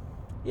off-roading with.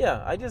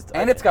 Yeah,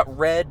 it's got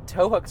red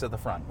tow hooks at the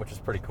front, which is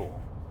pretty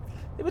cool.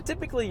 Yeah, but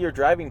typically you're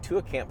driving to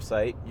a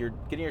campsite, you're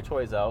getting your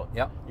toys out,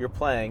 you're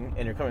playing,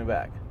 and you're coming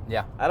back.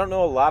 Yeah. I don't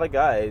know a lot of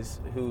guys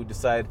who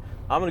decide,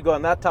 I'm going to go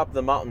on that top of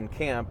the mountain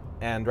camp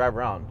and drive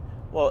around.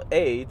 Well,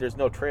 A, there's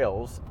no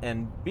trails,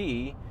 and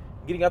B,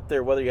 getting up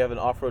there, whether you have an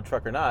off-road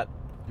truck or not,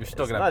 it's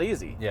not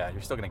easy. Yeah,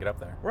 you're still going to get up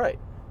there. Right.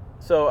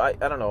 So I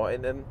don't know.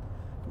 And then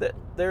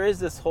there is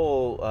this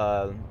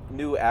whole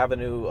new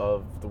avenue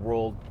of the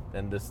world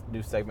and this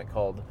new segment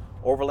called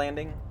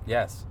overlanding.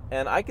 Yes.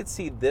 And I could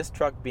see this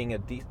truck being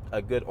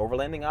a good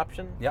overlanding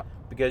option. Yep.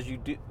 Because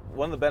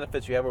one of the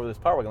benefits you have over this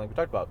Power Wagon, like we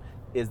talked about,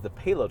 is the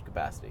payload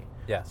capacity.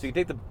 Yes. So you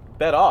take the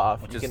bed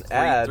off, Which you is can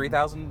add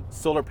 3,000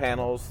 solar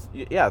panels.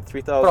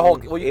 3,000.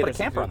 Well, you put a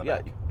camper on the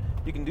back. Yeah,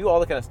 you can do all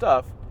that kind of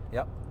stuff.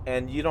 Yep.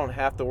 And you don't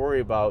have to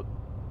worry about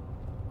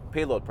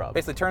payload problems.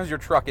 Basically turns your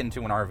truck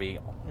into an RV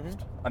almost.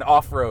 An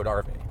off-road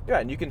RV. Yeah,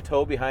 and you can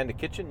tow behind a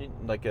kitchen,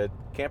 like a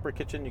camper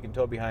kitchen. You can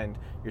tow behind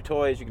your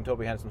toys. You can tow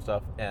behind some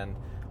stuff. And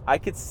I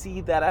could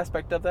see that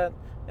aspect of that.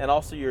 And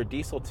also you're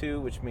diesel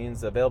too, which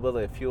means the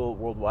availability of fuel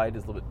worldwide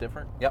is a little bit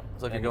different. Yep.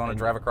 So if you're going to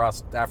drive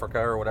across Africa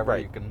or whatever,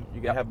 right,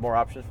 you can have more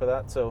options for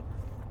that. So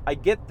I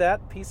get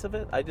that piece of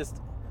it. I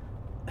just,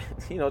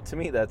 to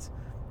me, that's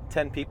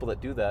 10 people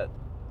that do that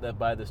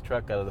buy this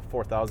truck out of the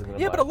 4,000.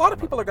 Yeah, but a lot of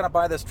people are going to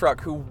buy this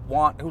truck who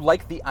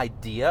like the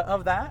idea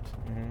of that,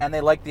 and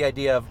they like the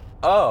idea of,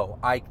 oh,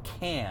 I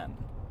can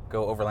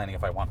go overlanding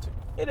if I want to.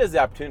 It is the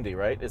opportunity,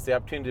 right? It's the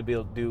opportunity to be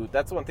able to do.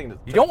 That's the one thing that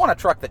you don't want a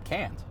truck that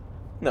can't.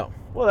 No.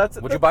 Well,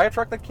 Would you buy a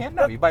truck that can't?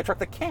 No, you buy a truck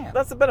that can.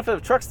 That's the benefit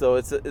of trucks, though.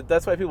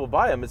 That's why people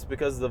buy them. It's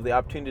because of the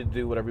opportunity to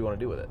do whatever you want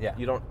to do with it. Yeah.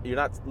 You're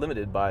not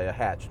limited by a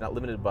hatch. You're not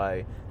limited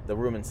by the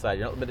room inside.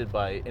 You're not limited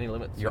by any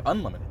limits. You're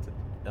unlimited.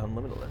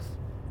 Unlimitless.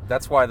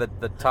 That's why the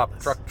top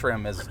truck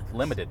trim is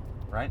limited,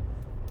 right?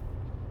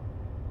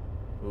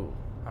 Ooh.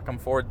 How come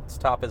Ford's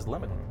top is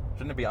limited?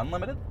 Shouldn't it be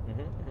unlimited?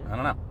 Mm-hmm. I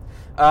don't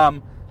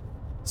know.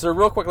 So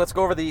real quick, let's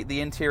go over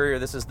the interior.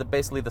 This is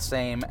basically the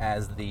same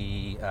as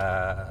the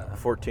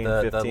 14,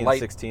 the 15, light...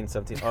 16,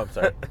 17. Oh, I'm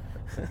sorry.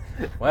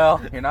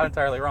 Well, you're not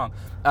entirely wrong.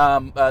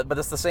 But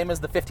it's the same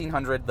as the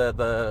 1500,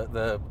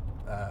 the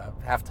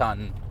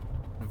half-ton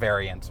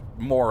variant,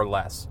 more or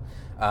less.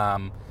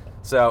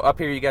 So up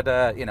here you get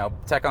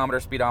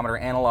tachometer, speedometer,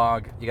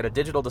 analog. You got a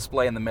digital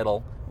display in the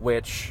middle,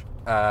 which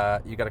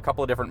you got a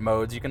couple of different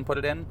modes you can put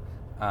it in,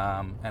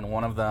 and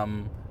one of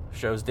them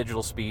shows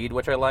digital speed,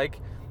 which I like.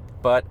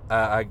 But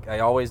I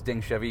always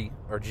ding Chevy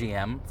or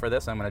GM for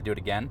this. I'm going to do it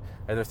again.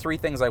 There are three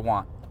things I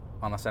want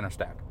on the center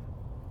stack: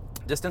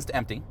 distance to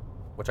empty,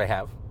 which I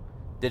have;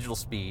 digital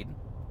speed,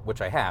 which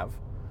I have;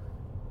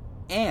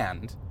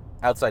 and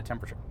outside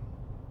temperature,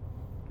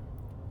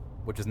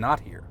 which is not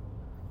here.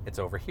 It's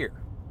over here.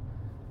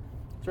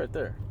 It's right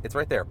there. It's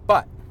right there.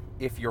 But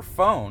if your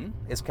phone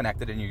is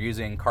connected and you're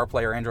using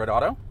CarPlay or Android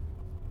Auto,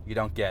 you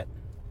don't get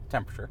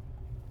temperature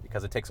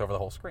because it takes over the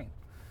whole screen.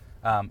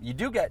 You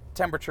do get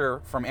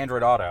temperature from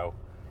Android Auto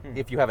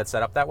if you have it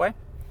set up that way,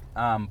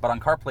 but on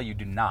CarPlay you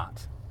do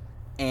not.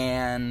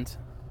 And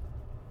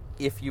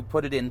if you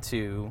put it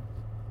into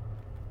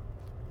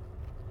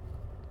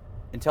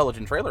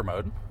intelligent trailer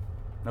mode,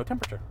 no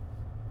temperature.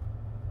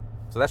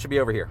 So that should be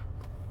over here.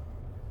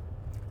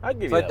 I'd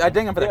give So you that I one.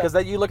 ding them for that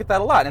because you look at that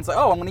a lot, and it's like,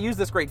 oh, I'm going to use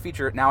this great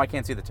feature. Now I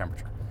can't see the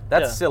temperature.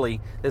 That's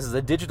silly. This is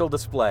a digital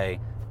display.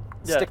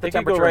 Stick the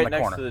temperature go right in the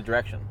next corner. to the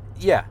direction.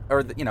 Yeah,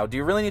 or do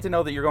you really need to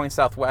know that you're going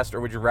southwest, or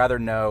would you rather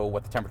know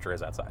what the temperature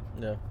is outside?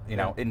 No.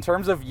 In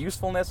terms of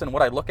usefulness and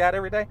what I look at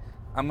every day,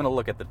 I'm going to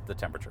look at the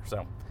temperature.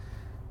 So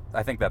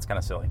I think that's kind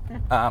of silly.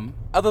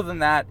 Other than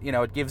that,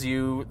 it gives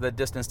you the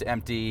distance to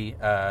empty.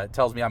 It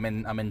tells me I'm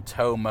in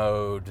tow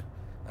mode.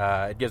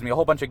 It gives me a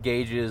whole bunch of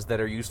gauges that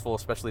are useful,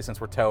 especially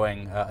since we're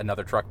towing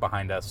another truck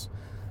behind us,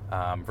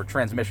 for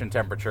transmission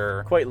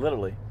temperature. Quite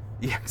literally.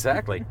 Yeah,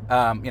 exactly.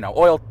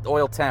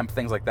 Oil temp,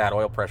 things like that,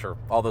 oil pressure,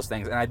 all those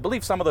things. And I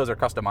believe some of those are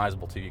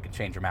customizable too. You can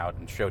change them out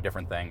and show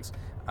different things.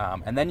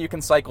 And then you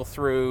can cycle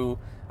through,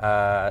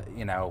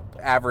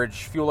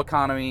 average fuel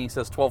economy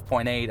says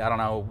 12.8. I don't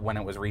know when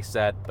it was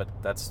reset, but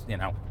that's,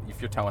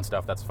 if you're towing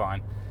stuff, that's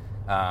fine.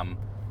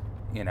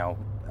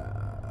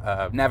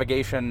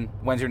 Navigation,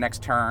 when's your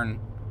next turn,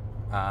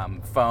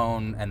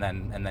 phone, and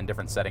then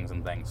different settings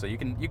and things. So you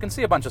can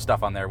see a bunch of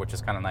stuff on there, which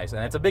is kind of nice,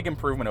 and it's a big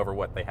improvement over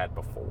what they had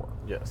before.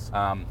 Yes.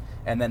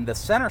 And then the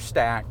center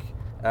stack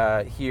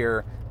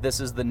here. This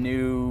is the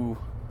new.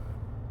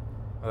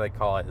 What do they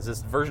call it? Is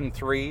this version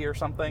 3 or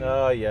something?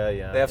 Oh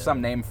yeah. They have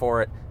some name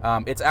for it.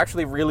 It's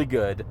actually really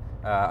good.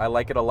 I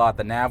like it a lot.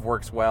 The nav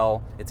works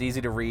well. It's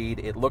easy to read.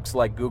 It looks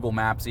like Google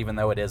Maps, even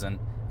though it isn't.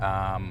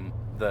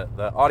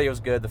 The audio's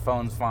good. The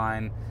phone's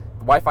fine.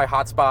 The Wi-Fi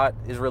hotspot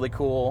is really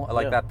cool. I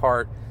like that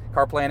part.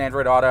 CarPlay and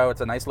Android Auto.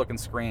 It's a nice looking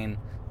screen.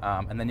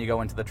 And then you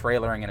go into the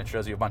trailering, and it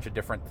shows you a bunch of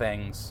different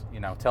things.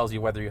 Tells you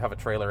whether you have a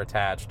trailer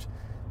attached,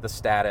 the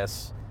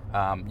status.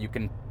 You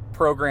can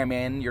program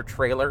in your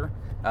trailer,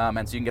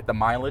 and so you can get the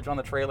mileage on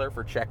the trailer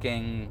for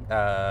checking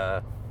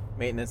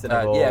maintenance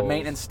intervals.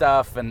 Maintenance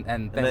stuff and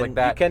things like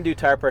that. You can do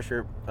tire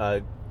pressure.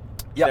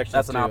 Yep,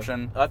 that's an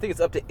option. I think it's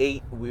up to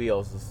 8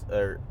 wheels.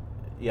 I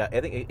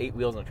think 8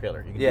 wheels in a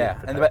trailer. You can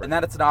and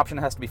that's an option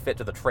that has to be fit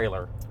to the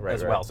trailer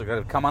as well. So it's got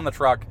to come on the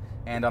truck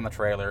and on the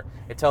trailer.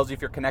 It tells you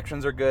if your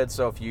connections are good.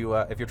 So if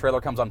your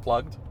trailer comes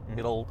unplugged,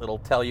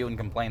 it'll tell you and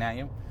complain at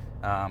you,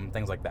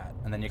 things like that.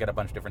 And then you got a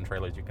bunch of different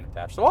trailers you can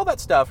attach. So all that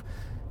stuff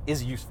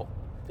is useful.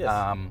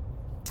 Yes.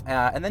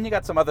 And then you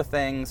got some other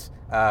things.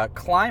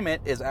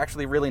 Climate is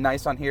actually really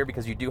nice on here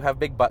because you do have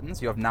big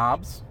buttons. You have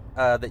knobs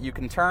that you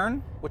can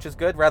turn, which is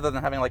good, rather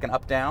than having like an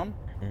up-down,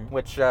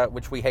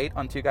 which we hate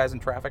on Two Guys in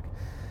Traffic.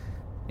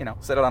 You know,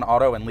 set it on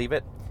auto and leave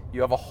it.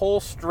 You have a whole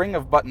string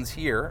of buttons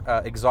here.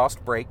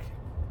 Exhaust brake.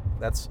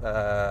 That's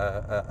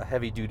a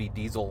heavy-duty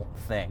diesel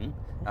thing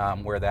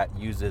where that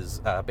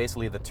uses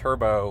basically the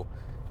turbo,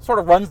 sort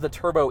of runs the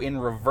turbo in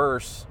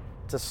reverse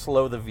to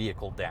slow the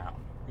vehicle down.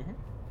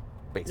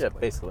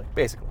 Basically. Yeah,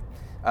 basically.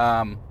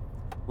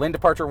 Lane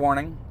departure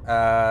warning.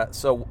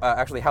 So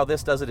actually how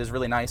this does it is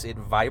really nice. It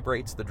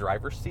vibrates the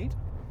driver's seat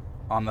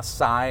on the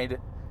side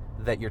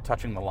that you're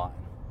touching the line.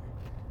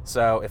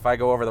 So if I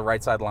go over the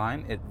right side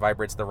line, it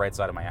vibrates the right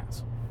side of my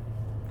ass.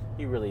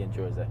 He really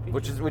enjoys that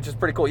feature. Which is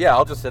pretty cool. Yeah,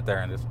 I'll just sit there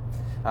and just...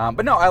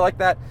 but no, I like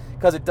that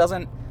because it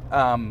doesn't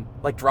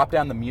like drop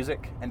down the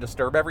music and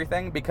disturb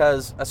everything,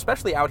 because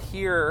especially out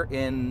here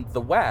in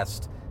the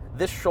West,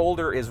 this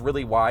shoulder is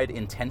really wide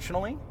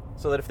intentionally,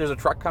 so that if there's a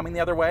truck coming the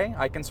other way,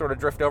 I can sort of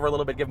drift over a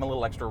little bit, give them a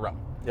little extra room.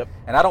 Yep.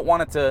 And I don't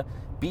want it to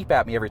beep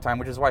at me every time,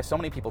 which is why so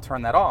many people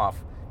turn that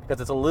off,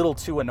 because it's a little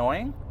too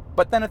annoying.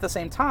 But then at the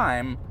same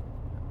time,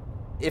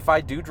 if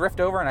I do drift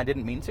over and I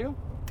didn't mean to,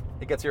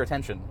 it gets your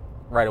attention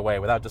right away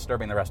without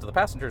disturbing the rest of the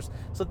passengers,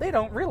 so they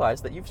don't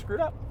realize that you've screwed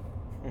up,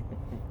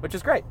 which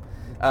is great.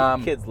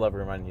 Kids love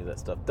reminding you of that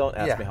stuff. Don't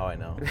ask me how I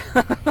know.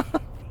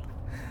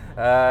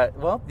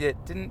 Well,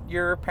 didn't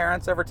your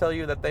parents ever tell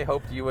you that they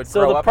hoped you would grow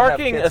So the up and have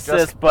parking kids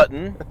assist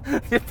button.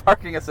 the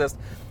parking assist,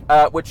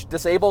 which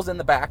disables in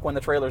the back when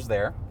the trailer's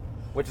there,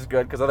 which is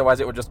good, because otherwise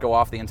it would just go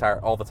off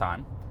all the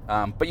time.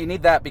 But you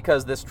need that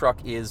because this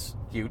truck is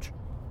huge,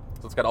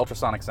 so it's got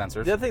ultrasonic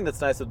sensors. The other thing that's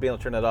nice with being able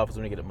to turn that off is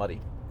when you get it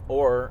muddy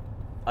or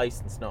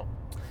ice and snow.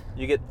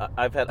 You get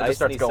I've had It just ice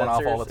starts and going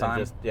off sensors all the time.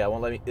 and just, it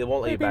won't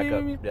let you back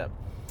up. Yeah.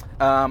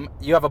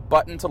 You have a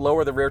button to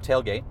lower the rear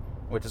tailgate,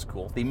 which is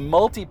cool. The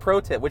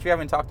multi-pro tip, which we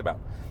haven't talked about.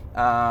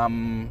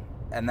 And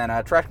then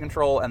a traction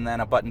control, and then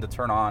a button to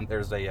turn on.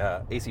 There's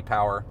a AC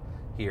power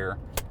here,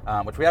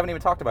 which we haven't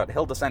even talked about.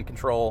 Hill descent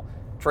control,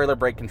 trailer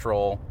brake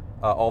control,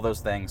 all those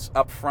things.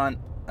 Up front,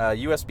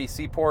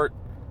 USB-C port,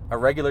 a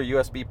regular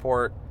USB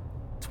port,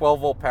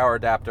 12-volt power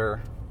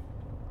adapter,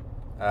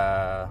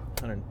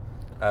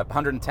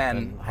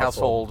 110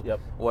 household, yep.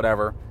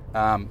 Whatever.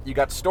 You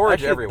got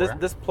storage everywhere.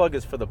 This plug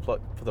is for the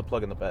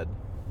plug in the bed.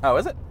 Oh,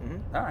 is it?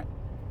 Mm-hmm. All right.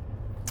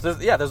 So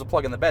there's a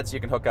plug in the bed, so you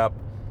can hook up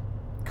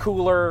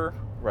cooler.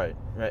 Right.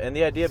 And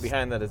the idea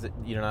behind that is that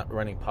you're not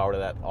running power to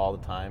that all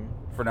the time.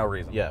 For no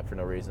reason. Yeah, for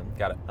no reason.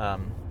 Got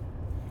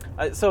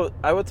it. So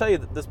I will tell you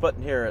that this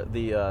button here,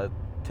 the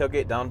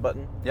tailgate down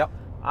button. Yep.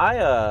 I'm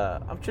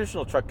a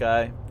traditional truck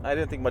guy. I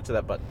didn't think much of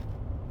that button.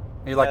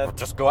 You're like, well,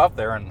 just go out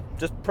there and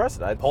just press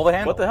it. Pull the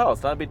handle. What the hell?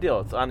 It's not a big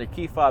deal. It's on your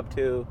key fob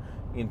too.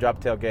 You can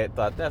drop tailgate.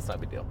 Thought that's not a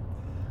big deal.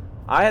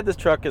 I had this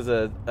truck as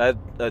a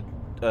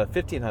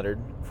 1500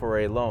 for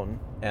a loan,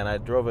 and I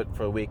drove it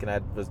for a week, and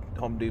I was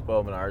Home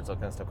Depot, Menards, all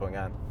kind of stuff going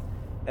on,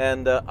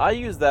 and I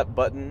used that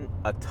button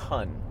a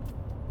ton.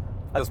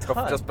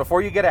 Just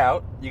before you get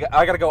out,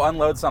 I got to go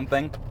unload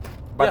something.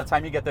 By the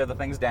time you get there, the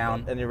thing's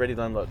down, and you're ready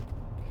to unload.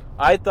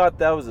 I thought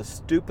that was the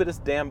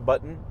stupidest damn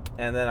button,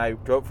 and then I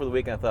drove for the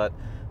week, and I thought,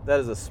 that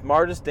is the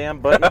smartest damn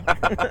button.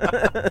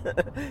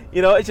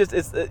 You know, you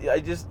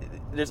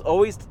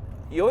always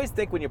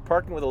think when you're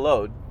parking with a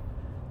load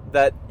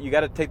that you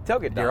got to take the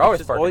tailgate down. You're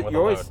always parking with a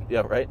load.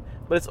 Yeah, right.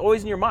 But it's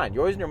always in your mind.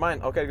 You're always in your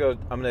mind. Okay,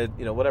 I'm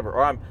gonna, whatever.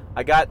 Or I'm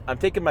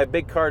taking my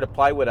big car to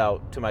plywood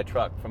out to my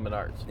truck from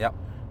Menards. Yep.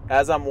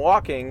 As I'm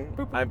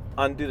walking, I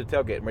undo the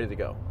tailgate. I'm ready to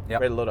go. Yep.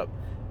 Ready to load up.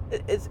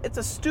 It's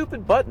a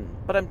stupid button,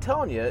 but I'm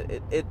telling you,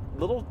 it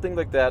little things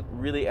like that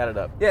really added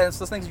up. Yeah, it's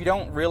those things you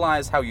don't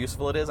realize how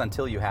useful it is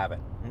until you have it.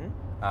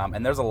 Mm-hmm.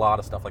 And there's a lot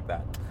of stuff like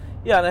that.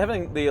 Yeah, and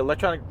having the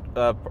electronic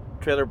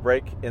trailer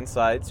brake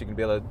inside, so you can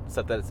be able to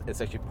set that it's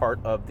actually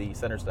part of the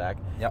center stack.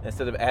 Yep.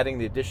 Instead of adding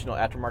the additional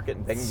aftermarket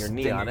and banging your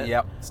knee on it.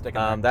 Yep,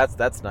 sticking there.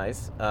 That's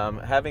nice.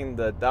 Having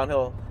the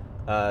downhill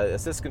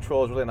assist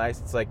control is really nice.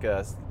 It's like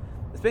it's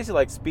basically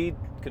like speed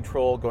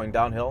control going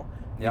downhill.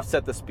 You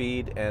set the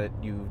speed, and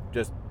you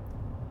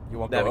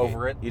won't navigate. Go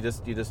over it. You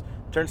just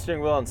turn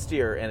steering wheel and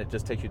steer, and it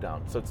just takes you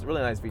down. So it's a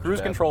really nice feature. Cruise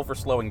control for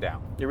slowing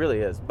down. It really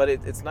is, but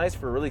it's nice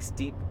for really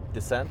steep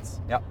descents.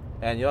 Yep.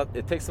 And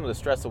it takes some of the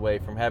stress away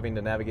from having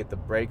to navigate the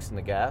brakes and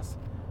the gas,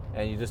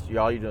 and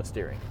all you're doing is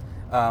steering.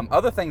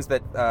 Other things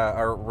that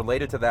are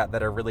related to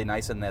that are really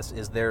nice in this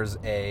is there's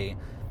a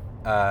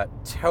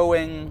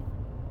towing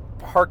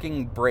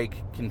parking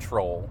brake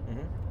control,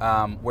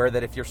 where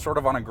that if you're sort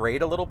of on a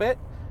grade a little bit,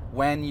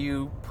 when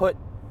you put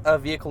a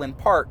vehicle in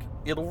park,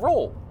 it'll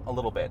roll a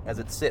little bit as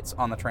it sits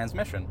on the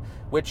transmission,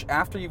 which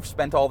after you've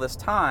spent all this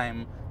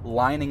time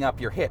lining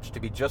up your hitch to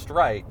be just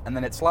right, and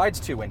then it slides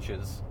 2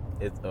 inches,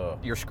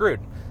 you're screwed.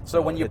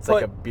 So when you it's put...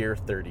 like a beer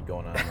 30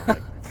 going on.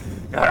 I'm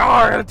like,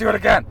 I gotta do it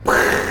again.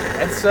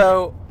 And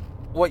so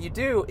what you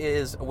do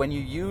is when you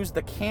use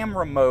the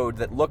camera mode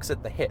that looks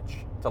at the hitch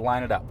to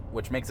line it up,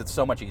 which makes it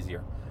so much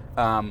easier,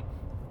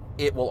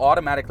 it will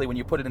automatically, when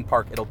you put it in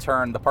park, it'll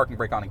turn the parking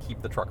brake on and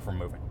keep the truck from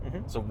moving.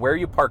 Mhm. So where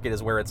you park it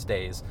is where it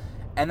stays.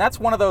 And that's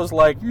one of those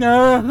like,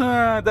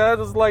 nah, that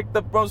is like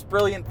the most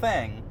brilliant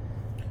thing.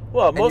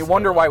 Well, And you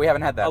wonder why we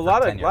haven't had that a for lot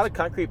 10 of years. lot of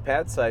concrete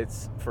pad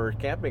sites for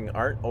camping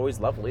aren't always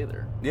level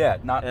either. Yeah,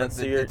 not And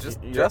so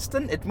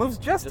it moves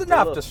just a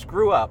enough little- to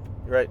screw up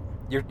Right.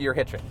 your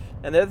hitching.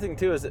 And the other thing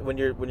too is that when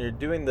you're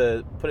doing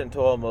the put it in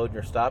tow haul mode and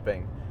you're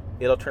stopping,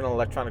 it'll turn on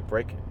electronic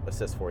brake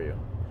assist for you.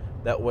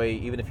 That way,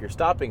 even if you're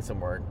stopping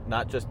somewhere,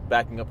 not just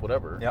backing up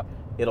whatever, Yep.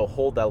 it'll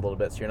hold that a little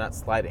bit so you're not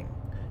sliding.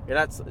 You're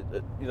not,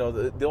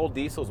 the old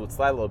diesels would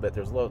slide a little bit.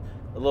 There's a little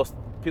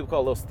people call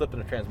it a little slip in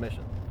the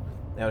transmission.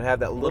 And it would have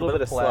that little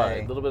bit of play.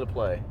 slide, little bit of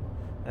play.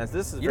 And so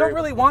this is You very don't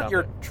really want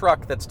your confident.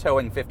 truck that's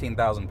towing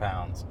 15,000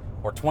 pounds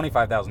or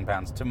 25,000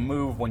 pounds to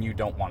move when you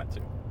don't want it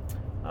to.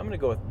 I'm going to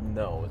go with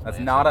no. as my That's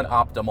answer not to an that.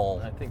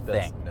 optimal I think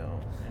that's thing. no.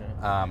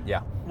 Yeah. Yeah.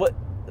 What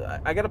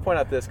I got to point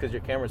out this because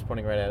your camera's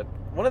pointing right at it.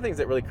 One of the things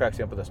that really cracks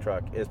me up with this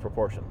truck is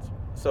proportions.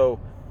 So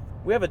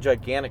we have a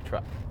gigantic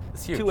truck.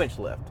 It's huge. 2-inch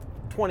lift,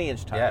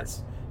 20-inch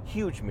tires, Yes.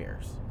 huge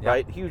mirrors, Yep.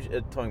 right? Huge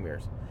towing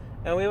mirrors,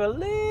 and we have a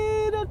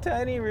little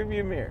tiny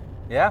rearview mirror.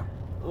 Yeah.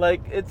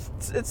 Like it's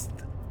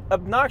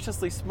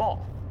obnoxiously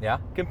small Yeah.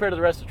 compared to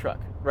the rest of the truck,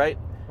 right?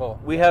 Well,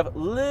 We have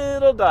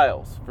little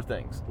dials for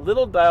things,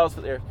 little dials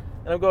for the air,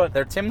 and I'm going,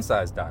 they're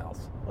Tim-sized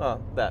dials.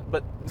 well, that,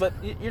 but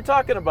you're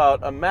talking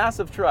about a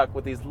massive truck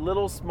with these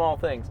little small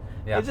things.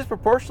 Yeah. It's just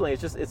proportionally,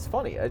 it's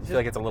funny. I feel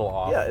like it's a little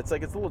off. Yeah, it's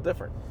like it's a little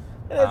different.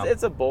 And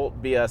it's a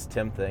Bolt BS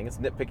Tim thing. It's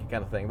a nitpicky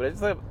kind of thing, but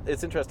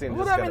it's interesting. To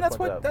Well, just I mean, kind of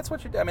point it out. that's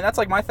what you do. I mean, that's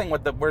like my thing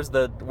with the where's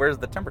the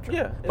temperature.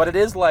 Yeah, But it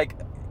is like,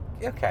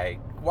 okay,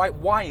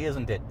 why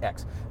isn't it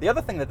X? The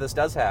other thing that this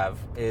does have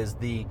is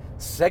the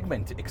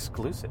segment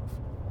exclusive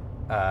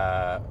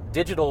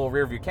digital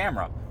rear view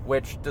camera,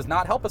 which does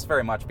not help us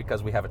very much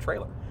because we have a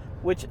trailer.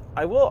 Which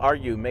I will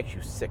argue makes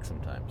you sick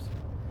sometimes.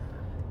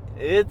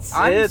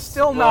 I'm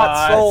still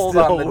not sold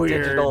on the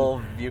weird.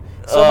 digital view.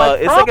 So my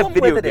it's like a problem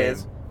video with it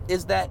game.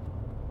 is that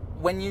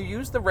when you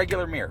use the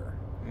regular mirror,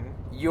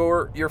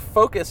 Mhm. your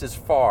focus is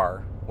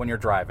far when you're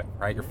driving,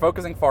 right? You're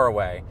focusing far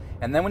away,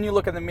 and then when you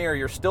look in the mirror,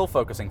 you're still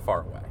focusing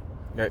far away.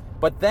 Right.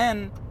 But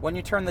then when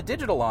you turn the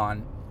digital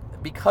on,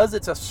 because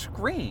it's a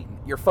screen,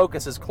 your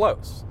focus is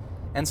close.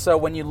 And so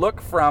when you look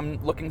from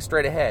looking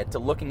straight ahead to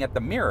looking at the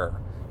mirror,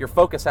 your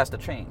focus has to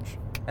change.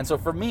 And so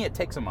for me, it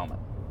takes a moment.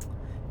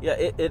 Yeah,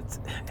 it's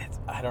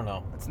I don't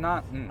know. It's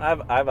not. I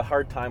have a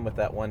hard time with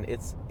that one.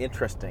 It's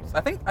interesting.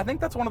 I think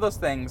that's one of those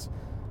things.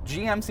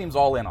 GM seems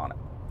all in on it.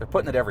 They're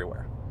putting it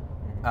everywhere.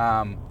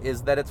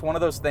 Is that it's one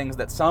of those things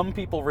that some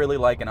people really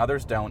like and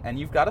others don't, and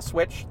you've got a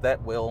switch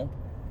that will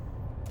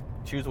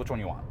choose which one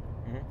you want.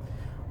 Mhm.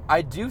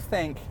 I do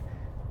think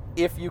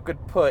if you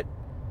could put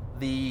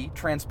the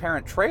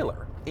transparent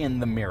trailer in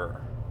the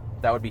mirror,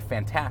 that would be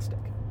fantastic.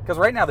 Because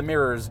right now the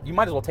mirrors, you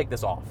might as well take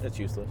this off. It's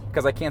useless.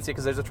 Because I can't see it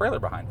because there's a trailer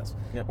behind us.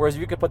 Yep. Whereas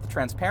if you could put the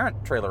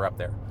transparent trailer up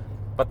there.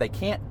 But they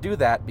can't do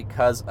that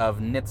because of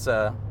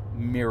NHTSA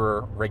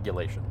mirror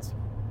regulations.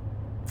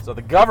 So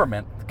the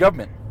government,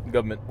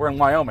 we're in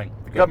Wyoming,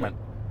 the government,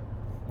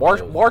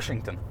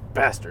 Washington,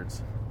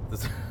 Bastards.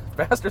 the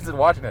bastards in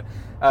Washington,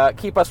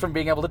 keep us from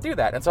being able to do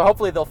that. And so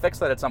hopefully they'll fix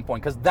that at some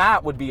point, because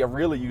that would be a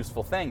really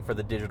useful thing for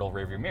the digital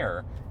rearview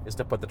mirror, is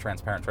to put the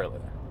transparent trailer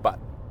there. But,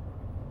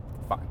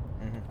 fine.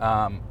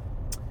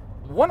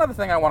 One other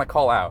thing I want to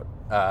call out,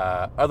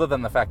 other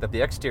than the fact that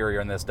the exterior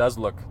in this does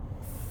look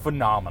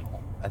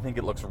phenomenal. I think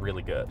it looks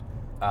really good.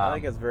 I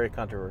think it's very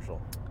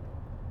controversial.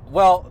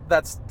 Well,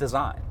 that's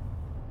design,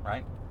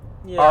 right?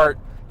 Yeah. Art,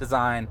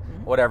 design,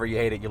 whatever. You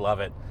hate it, you love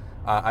it.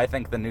 I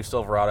think the new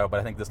Silverado, but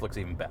I think this looks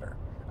even better.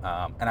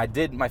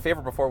 And my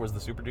favorite before was the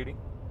Super Duty.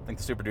 I think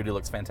the Super Duty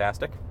looks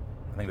fantastic.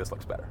 I think this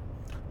looks better.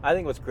 I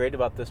think what's great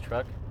about this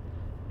truck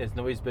is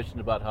nobody's bitching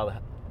about how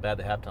bad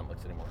the half ton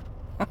looks anymore.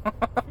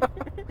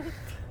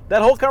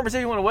 That whole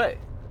conversation went away.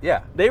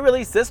 Yeah. They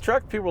released this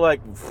truck. People were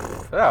like,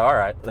 Oh, all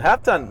right. the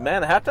half ton,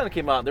 man, the half ton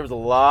came out. There was a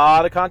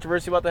lot of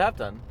controversy about the half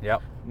ton.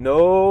 Yep.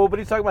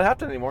 Nobody's talking about half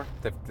ton anymore.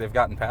 They've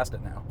gotten past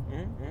it now.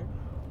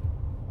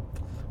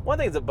 One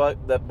thing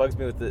that bugs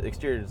me with the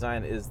exterior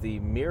design is the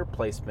mirror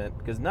placement,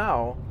 because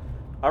now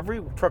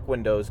every truck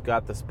window's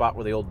got the spot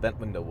where the old vent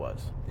window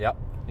was. Yep.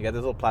 You got this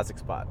little plastic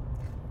spot.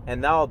 And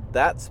now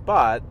that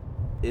spot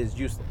is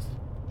useless.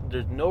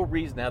 There's no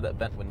reason to have that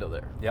vent window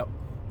there. Yep.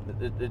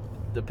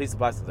 The piece of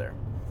plastic there.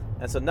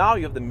 And so now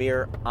you have the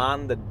mirror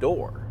on the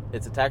door.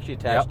 It's actually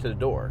attached to the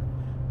door.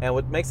 And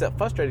what makes that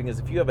frustrating is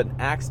if you have an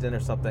accident or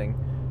something,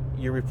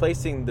 you're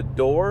replacing the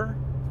door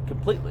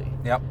completely.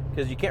 Yep.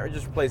 Because you can't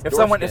just replace If door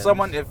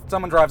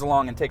someone drives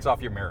along and takes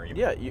off your mirror,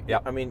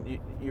 I mean,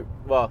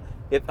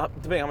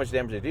 depending on how much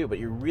damage they do, but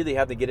you really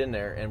have to get in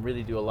there and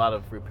really do a lot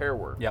of repair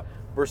work. Yep.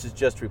 Versus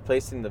just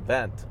replacing the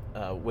vent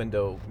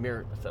window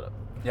mirror setup.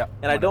 Yep.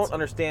 And I don't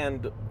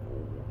understand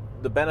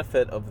the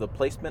benefit of the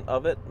placement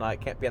of it. Now,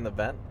 it can't be on the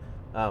vent.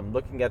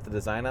 Looking at the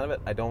design of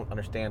it, I don't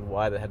understand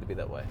why that had to be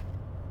that way.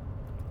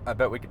 I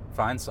bet we could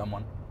find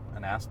someone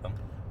and ask them.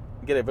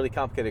 Get a really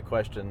complicated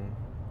question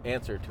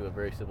answer to a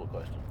very simple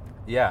question.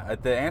 Yeah,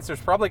 the answer is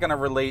probably going to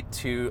relate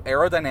to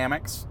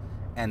aerodynamics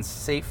and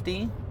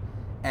safety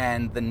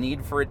and the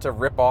need for it to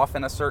rip off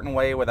in a certain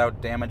way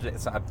without damaging.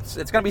 It's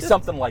going to be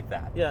something like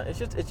that. Yeah,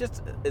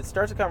 it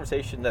starts a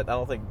conversation that I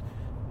don't think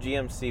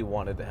GMC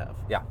wanted to have.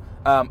 Yeah.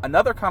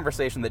 Another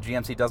conversation that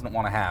GMC doesn't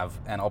want to have,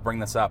 and I'll bring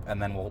this up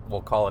and then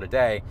we'll call it a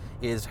day,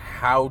 is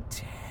how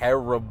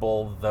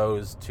terrible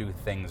those two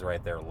things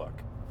right there look.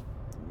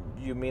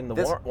 You mean the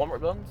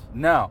Walmart buildings?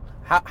 No.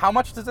 How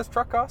much does this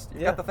truck cost?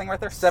 You got the thing right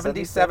there?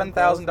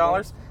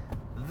 $77,000.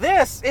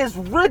 This is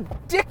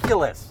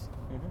ridiculous.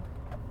 Mm-hmm.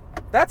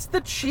 That's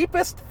the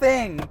cheapest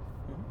thing.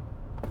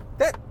 Mm-hmm.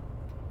 That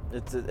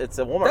it's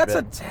a Walmart. That's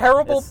bin. A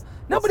terrible.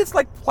 But it's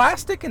like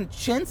plastic and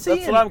chintzy.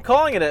 That's what I'm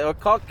calling it. Or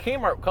call it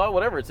Kmart. Call it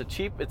whatever. It's a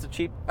cheap. I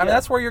mean,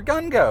 that's where your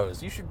gun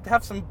goes. You should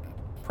have some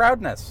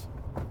proudness.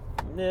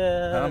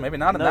 Yeah. No, maybe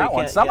not in that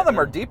one. Some of them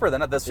are deeper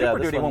than it. The Super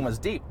Duty one was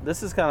deep.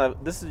 This is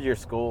your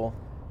school.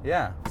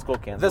 Yeah. School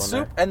cans.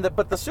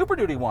 But the Super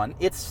Duty one,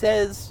 it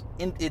says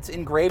it's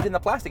engraved in the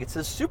plastic. It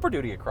says Super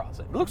Duty across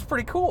it. It looks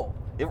pretty cool.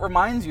 It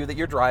reminds you that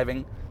you're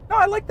driving. No,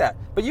 I like that.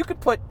 But you could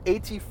put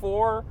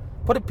AT4.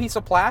 Put a piece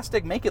of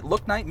plastic, make it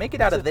look nice, make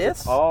it out of this.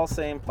 It's all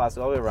same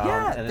plastic all the way around.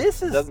 Yeah, and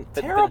this is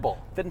terrible.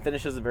 Fit and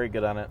finish isn't very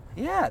good on it.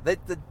 Yeah,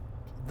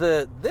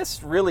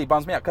 this really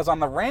bums me out because on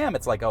the Ram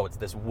it's like, oh, it's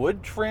this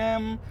wood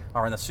trim,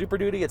 or in the Super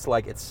Duty it's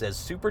like it says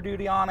Super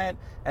Duty on it,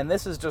 and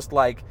this is just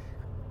like,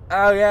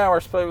 oh yeah,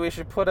 we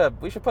should put a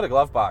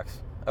glove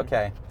box.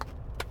 Okay.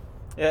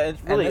 Yeah,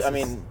 it's really. I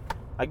mean,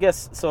 I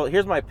guess so.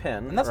 Here's my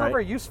pin, and that's not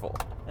very useful.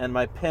 And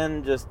my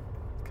pin just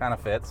kind of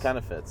fits.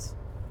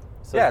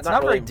 So yeah, it's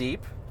not really very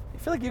deep. I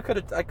feel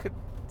like I could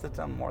have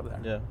done more there.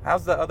 Yeah.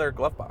 How's the other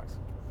glove box?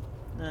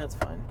 It's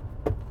fine.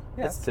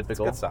 Yeah, it's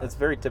typical. It's good size. It's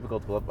very typical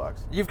glove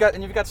box. You've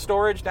got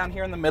storage down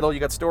here in the middle.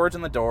 You got storage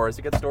in the doors.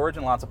 You got storage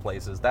in lots of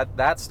places.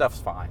 That stuff's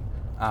fine.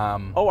 I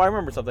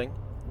remember something.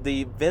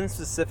 The VIN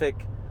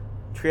specific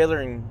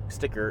trailering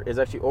sticker is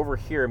actually over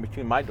here in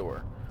between my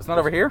door. It's not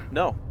over here?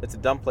 No, it's a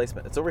dumb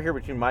placement. It's over here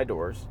between my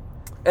doors.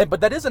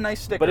 But that is a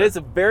nice sticker. But it's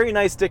a very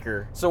nice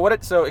sticker. So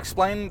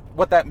explain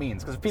what that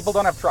means, because if people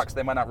don't have trucks,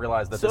 they might not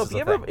realize that this is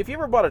a thing. If you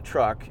ever bought a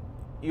truck,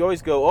 you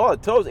always go, oh,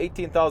 it tows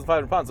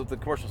 18,500 pounds. That's what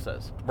the commercial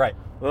says. Right.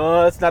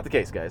 That's not the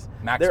case, guys.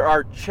 Maximum. There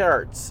are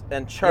charts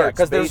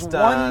because there's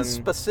one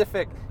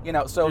specific,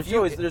 so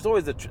there's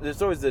always the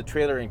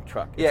trailering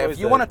truck. Yeah, if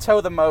you want to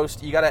tow the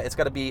most, it's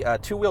got to be a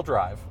two-wheel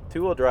drive.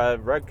 Two-wheel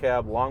drive, red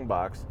cab, long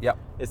box. Yep.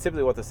 It's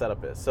typically what the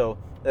setup is. So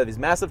these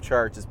massive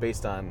charts is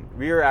based on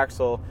rear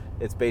axle.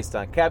 It's based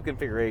on cab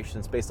configuration.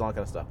 It's based on all that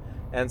kind of stuff.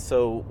 And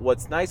so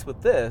what's nice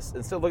with this,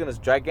 instead of looking at this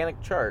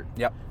gigantic chart,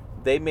 yep,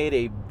 they made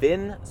a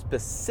VIN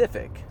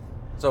specific.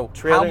 So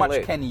how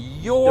much can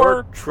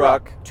your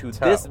truck to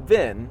tow? This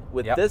VIN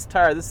with this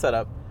tire, this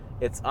setup?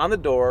 It's on the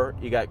door.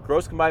 You got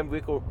gross combined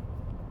vehicle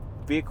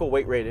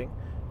weight rating,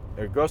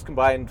 or gross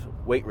combined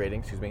weight rating.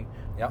 Excuse me.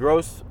 Yep.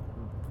 Gross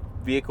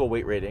vehicle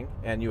weight rating,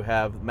 and you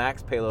have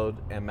max payload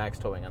and max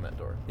towing on that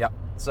door. Yep.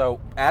 So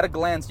at a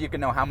glance, you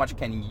can know how much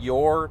can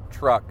your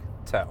truck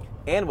tow.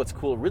 And what's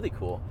cool, really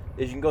cool,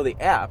 is you can go to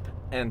the app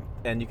and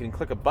you can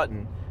click a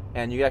button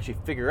and you can actually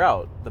figure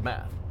out the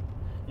math.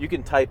 You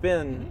can type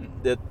in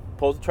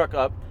pulls the truck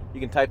up. You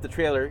can type the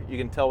trailer. You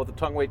can tell what the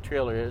tongue weight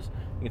trailer is.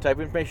 You can type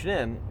information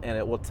in, and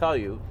it will tell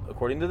you,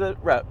 according to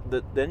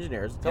the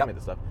engineers, tell me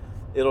this stuff.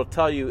 It'll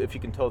tell you if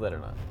you can tow that or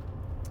not.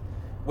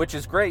 Which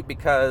is great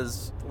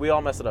because we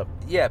all mess it up.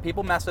 Yeah,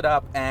 people mess it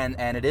up, and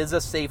it is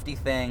a safety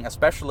thing.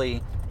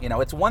 Especially,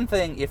 it's one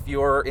thing if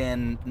you're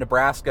in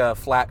Nebraska,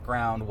 flat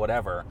ground,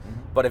 whatever.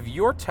 Mm-hmm. But if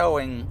you're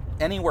towing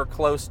anywhere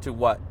close to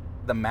what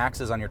the max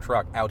is on your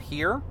truck out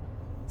here,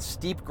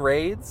 steep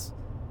grades,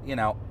 you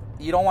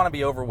don't want to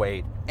be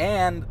overweight,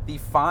 and the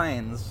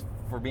fines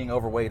for being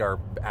overweight are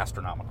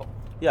astronomical.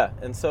 Yeah,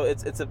 and so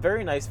it's a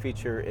very nice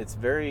feature. It's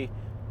very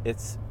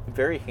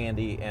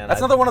handy, and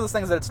that's another one of those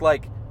things that it's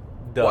like,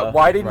 duh.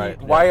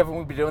 Why haven't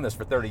we been doing this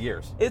for 30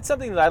 years? It's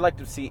something that I'd like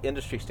to see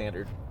industry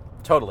standard.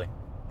 Totally.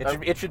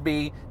 It should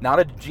be not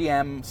a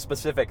GM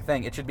specific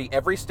thing. It should be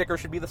every sticker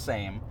should be the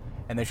same,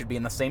 and they should be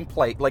in the same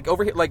plate. Like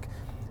over here,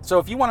 so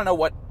if you want to know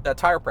what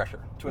tire pressure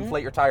to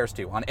inflate your tires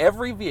to, on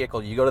every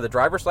vehicle, you go to the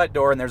driver's side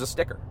door and there's a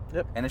sticker.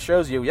 Yep. And it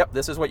shows you,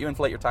 this is what you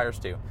inflate your tires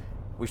to.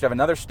 We should have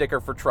another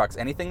sticker for trucks.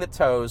 Anything that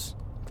tows,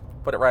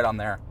 put it right on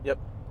there. Yep.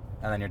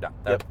 And then you're done.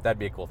 That'd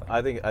be a cool thing.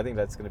 I think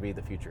that's going to be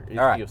the future. All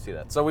right. You'll see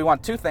that. So we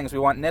want two things. We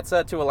want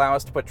NHTSA to allow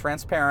us to put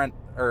transparent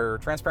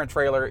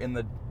trailer in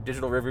the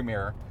digital rearview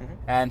mirror,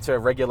 and to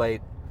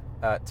regulate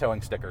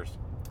towing stickers.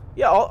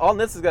 Yeah, all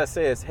NHTSA's got to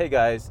say is, hey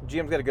guys,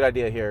 GM's got a good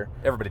idea here.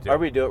 Everybody do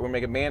it. We're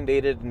going to make it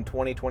mandated in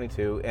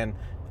 2022, and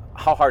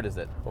how hard is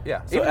it? Well,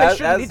 yeah. So they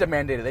shouldn't need to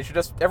mandate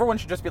it. Everyone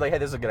should just be like, hey,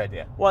 this is a good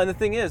idea. Well, and the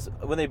thing is,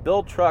 when they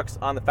build trucks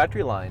on the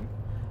factory line,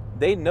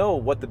 they know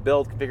what the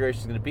build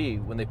configuration is going to be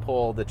when they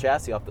pull the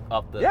chassis off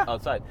the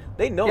outside.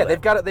 They know that.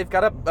 They've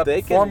got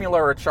a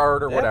formula or a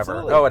chart or whatever.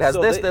 Absolutely. Oh, it has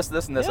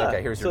this, and this. Yeah.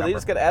 Okay, here's your number. So they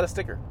just got to add a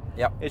sticker.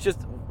 Yep. It's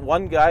just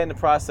one guy in the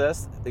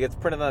process. It gets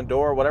printed on a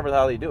door, whatever the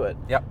hell you do it.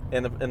 Yep.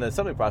 In the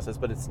assembly process,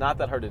 but it's not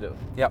that hard to do.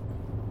 Yep.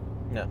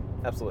 Yeah,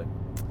 absolutely.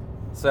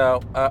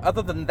 So,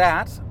 other than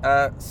that,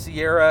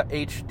 Sierra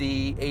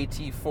HD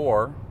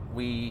AT4,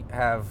 we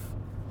have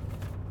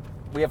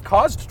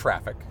caused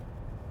traffic.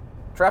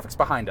 Traffic's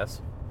behind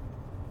us,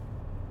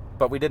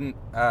 but we didn't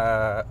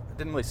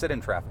really sit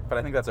in traffic. But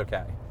I think that's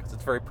okay because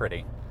it's very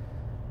pretty,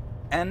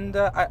 and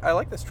I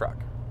like this truck.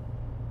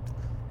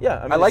 Yeah,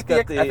 I mean, I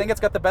think it's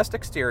got the best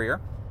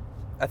exterior.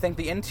 I think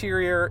the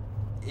interior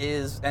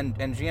is, and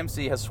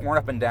GMC has sworn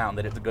up and down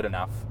that it's good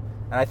enough,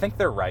 and I think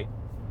they're right.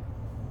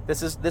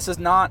 This is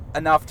not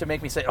enough to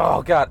make me say,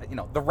 oh God,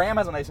 the Ram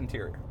has a nice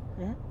interior,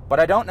 but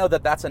I don't know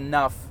that that's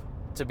enough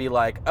to be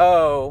like,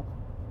 oh,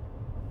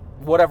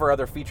 whatever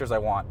other features I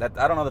want. That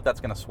I don't know that that's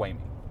going to sway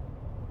me,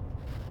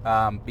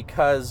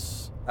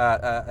 because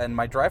and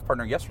my drive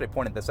partner yesterday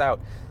pointed this out.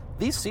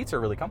 These seats are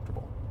really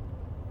comfortable.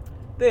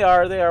 They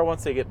are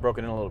once they get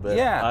broken in a little bit.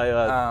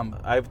 Yeah.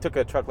 I took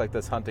a truck like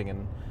this hunting,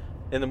 and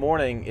in the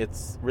morning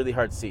it's really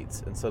hard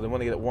seats, and so then when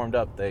they get it warmed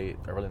up, they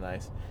are really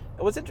nice.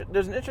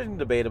 There's an interesting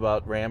debate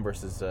about Ram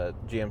versus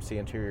GMC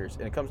interiors,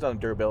 and it comes down to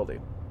durability.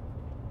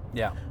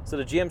 Yeah. So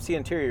the GMC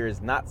interior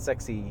is not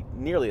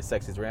nearly as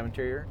sexy as the Ram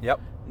interior.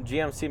 Yep.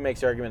 GMC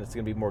makes the argument it's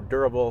going to be more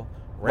durable.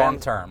 Long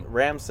term.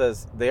 Ram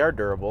says they are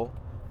durable,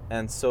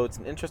 and so it's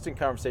an interesting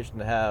conversation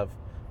to have.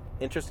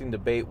 Interesting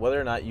debate whether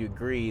or not you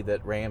agree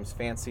that Ram's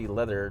fancy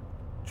leather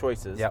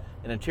choices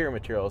and interior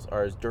materials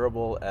are as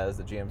durable as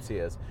the GMC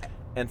is.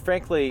 And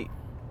frankly,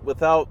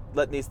 without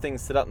letting these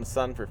things sit out in the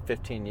sun for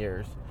 15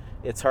 years,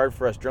 it's hard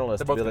for us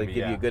journalists to be able to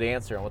give you a good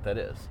answer on what that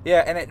is.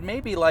 Yeah, and it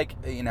may be like,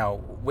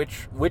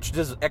 which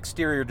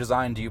exterior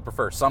design do you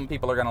prefer? Some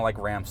people are going to like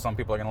Ram, some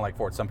people are going to like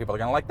Ford, some people are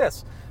going to like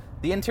this.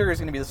 The interior is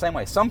going to be the same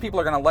way. Some people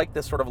are going to like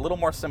this sort of a little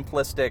more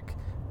simplistic,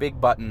 big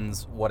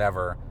buttons,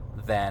 whatever,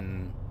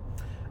 than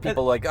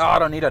people like, oh, I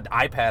don't need an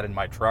iPad in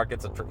my truck.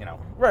 It's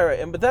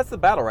Right. But that's the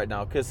battle right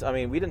now, because, I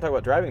mean, we didn't talk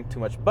about driving too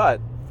much, but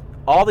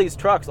all these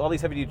trucks, all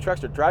these heavy-duty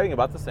trucks are driving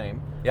about the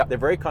same. Yep. They're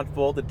very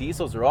comfortable. The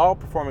diesels are all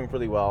performing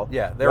really well.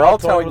 Yeah, they're all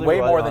towing way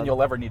more than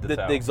you'll ever need to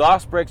tow. The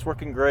exhaust brakes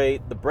working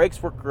great. The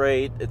brakes work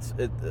great.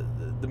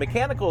 The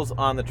mechanicals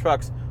on the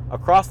trucks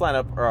across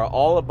lineup are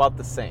all about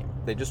the same.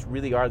 They just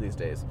really are these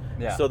days.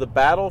 Yeah. So the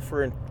battle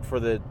for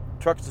the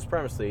truck's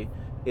supremacy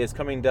is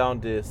coming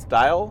down to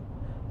style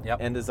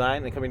and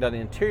design, and coming down the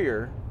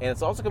interior, and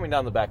it's also coming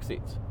down the back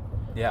seats.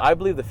 Yeah, I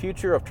believe the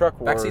future of truck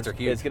wars is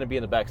going to be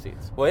in the back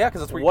seats. Well, yeah,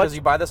 because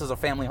you buy this as a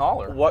family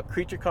hauler. What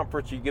creature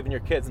comforts are you giving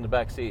your kids in the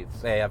back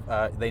seats? They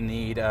have they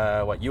need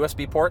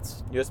USB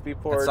ports. USB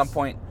ports. At some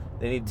point,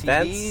 they need TVs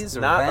vents.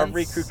 or Not vents.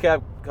 every crew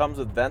cab comes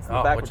with vents in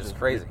the back, which is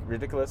crazy,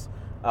 ridiculous.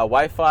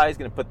 Wi-Fi is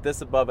going to put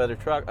this above other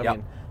truck. I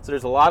mean, so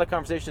there's a lot of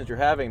conversations you're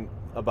having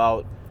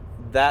about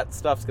that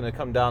stuff's going to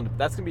come down.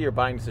 That's going to be your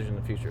buying decision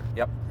in the future.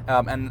 Yep.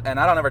 And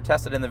I don't ever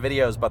test it in the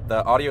videos, but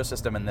the audio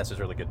system in this is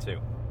really good too.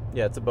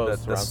 Yeah, it's a Bose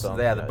surround sound.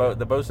 Yeah,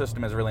 the Bose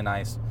system is really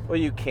nice. Well,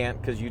 you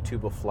can't because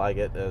YouTube will flag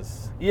it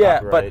as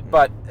copyright.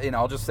 but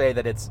I'll just say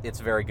that it's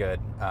very good.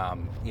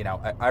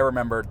 I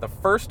remember the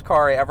first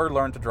car I ever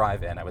learned to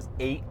drive in. I was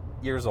 8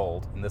 years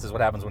old, and this is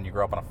what happens when you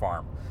grow up on a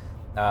farm.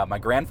 My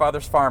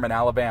grandfather's farm in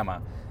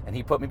Alabama, and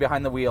he put me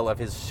behind the wheel of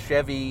his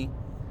Chevy.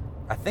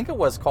 I think it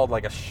was called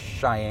like a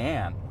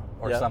Cheyenne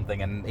or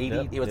something. And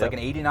it was like an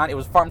 '89. It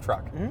was a farm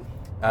truck. Mm-hmm.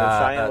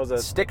 Cheyenne was a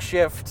stick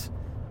shift.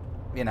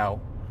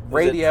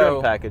 Radio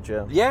trim package,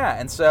 yeah,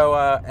 and so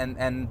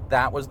and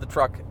that was the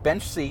truck,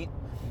 bench seat,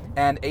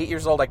 and 8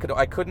 years old, I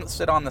couldn't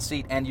sit on the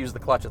seat and use the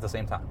clutch at the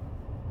same time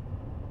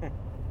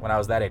when I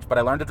was that age. But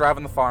I learned to drive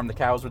on the farm. The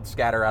cows would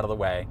scatter out of the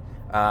way,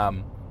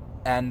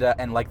 and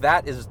like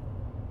that is,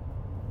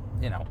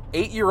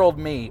 8-year-old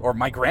me, or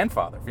my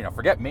grandfather,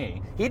 forget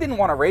me. He didn't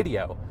want a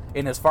radio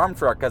in his farm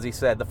truck because he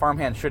said the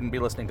farmhand shouldn't be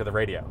listening to the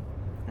radio.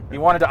 He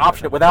wanted to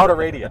option it without a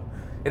radio.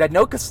 It had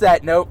no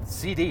cassette, no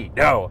CD,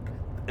 no.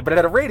 But it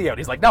had a radio, and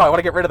he's like, no, I want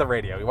to get rid of the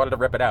radio. He wanted to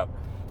rip it out.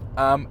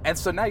 And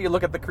so now you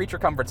look at the creature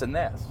comforts in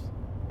this,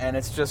 and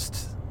it's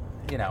just,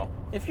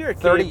 if you're a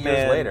 30 kid,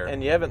 years later,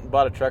 and you haven't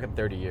bought a truck in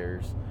 30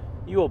 years,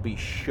 you will be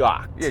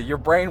shocked. Yeah, your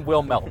brain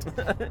will melt.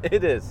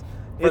 It is.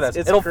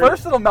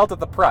 It'll melt at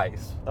the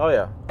price. Oh,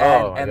 yeah.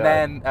 And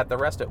then at the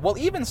rest of it. Well,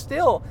 even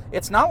still,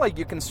 it's not like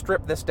you can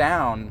strip this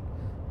down.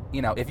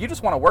 If you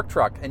just want a work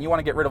truck and you want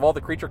to get rid of all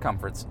the creature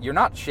comforts, you're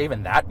not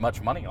shaving that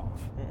much money off.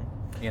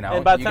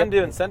 And by the time they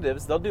do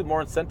incentives, they'll do more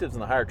incentives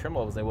in the higher trim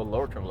levels than they will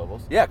lower trim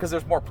levels. Yeah, because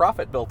there's more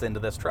profit built into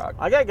this truck.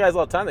 I got guys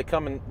all the time that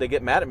come and they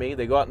get mad at me.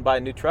 They go out and buy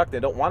a new truck. They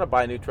don't want to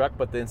buy a new truck,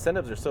 but the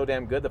incentives are so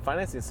damn good. The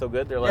financing is so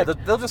good. They're like,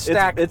 they'll just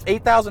stack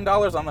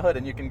 $8,000 on the hood,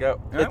 and you can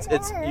go.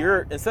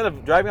 You're instead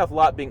of driving off the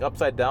lot being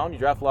upside down, you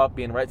drive off the lot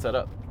being right side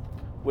up,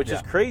 which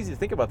is crazy to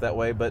think about that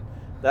way. But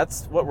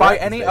that's what we're buy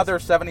any other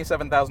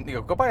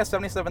 $77,000. Go buy a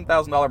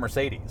 $77,000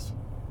 Mercedes,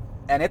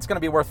 and it's going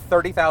to be worth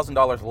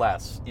 $30,000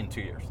 less in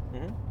 2 years.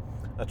 Mm-hmm.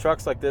 A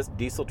truck's like this,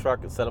 diesel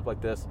truck is set up like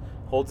this,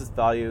 holds its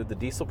value. The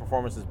diesel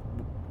performance is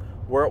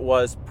where it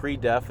was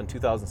pre-DEF in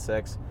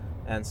 2006,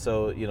 and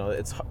so you're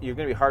going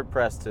to be hard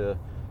pressed to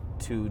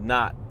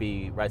not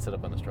be right set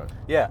up on this truck.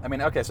 Yeah, I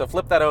mean, okay, so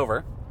flip that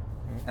over,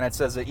 and it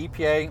says the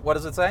EPA. What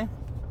does it say?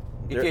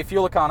 EPA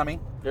fuel economy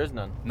There's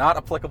none. Not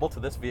applicable to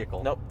this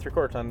vehicle. Nope.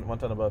 3/4 ton, 1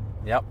 ton above.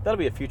 Yep. That'll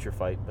be a future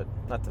fight, but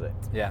not today.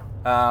 Yeah.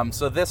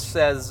 So this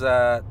says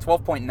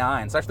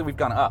 12.9. So actually we've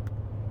gone up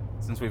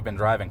since we've been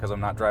driving because I'm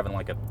not driving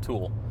like a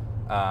tool.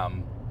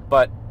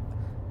 But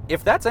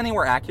if that's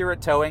anywhere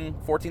accurate, towing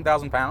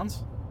 14,000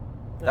 pounds,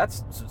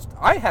 that's.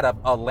 I had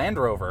a Land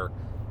Rover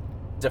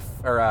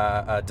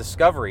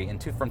Discovery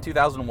from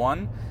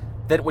 2001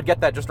 that would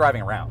get that just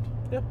driving around.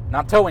 Yeah.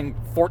 Not towing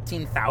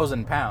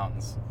 14,000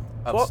 pounds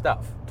of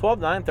stuff.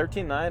 12.9,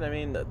 13.9. I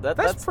mean,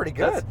 that's pretty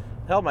good.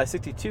 Hell, my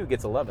 62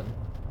 gets 11.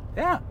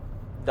 Yeah.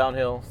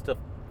 Downhill, stiff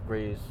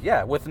graze.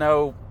 Yeah, with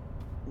no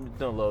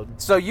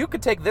load. So you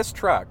could take this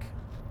truck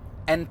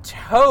and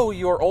tow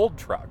your old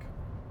truck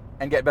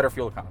and get better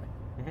fuel economy.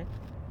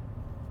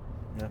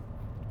 Yeah.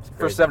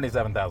 For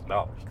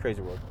 $77,000.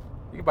 Crazy world.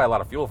 You could buy a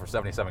lot of fuel for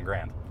 77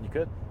 grand. You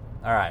could.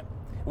 All right.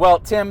 Well,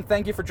 Tim,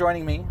 thank you for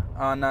joining me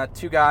on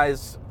Two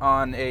Guys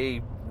on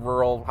a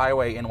Rural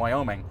Highway in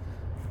Wyoming.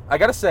 I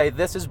got to say,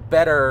 this is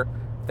better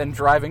than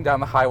driving down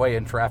the highway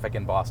in traffic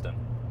in Boston.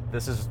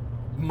 This is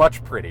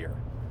much prettier.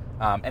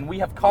 And we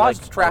have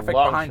caused Like traffic a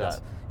long behind shot.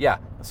 us. Yeah.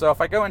 So if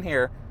I go in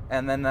here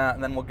and then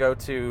we'll go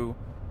to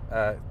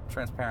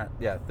transparent.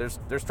 Yeah,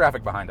 there's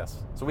traffic behind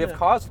us. So we have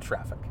caused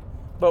traffic.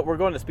 But we're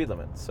going to speed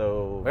limit,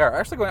 so... We are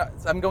actually going...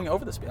 I'm going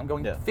over the speed. I'm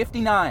going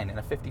 59 and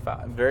a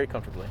 55. Very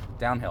comfortably.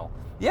 Downhill.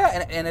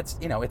 Yeah, and it's,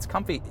 it's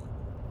comfy.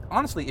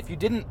 Honestly, if you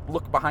didn't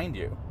look behind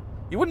you,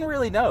 you wouldn't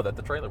really know that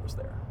the trailer was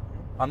there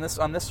on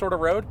this sort of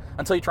road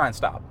until you try and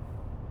stop.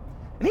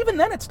 And even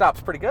then it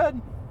stops pretty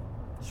good.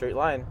 Straight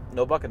line,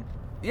 no bucking.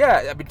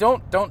 Yeah, I mean,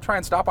 don't try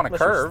and stop on a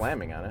Unless curve. you're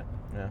slamming on it.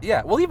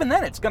 Yeah, well, even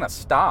then it's going to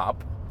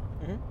stop.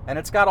 And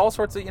it's got all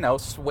sorts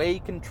of, sway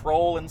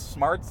control and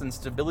smarts and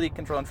stability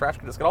control and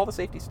traction. It's got all the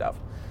safety stuff.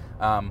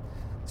 So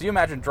you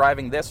imagine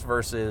driving this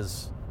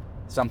versus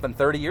something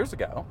 30 years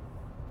ago.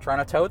 Trying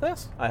to tow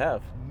this? I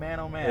have. Man,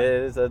 oh man. It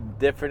is a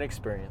different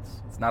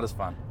experience. It's not as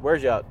fun.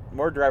 Wears you out.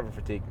 More driver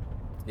fatigue.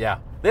 Yeah.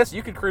 This,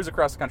 you could cruise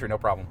across the country, no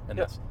problem in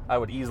this. I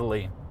would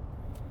easily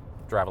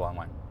drive a long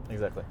way.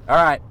 Exactly. All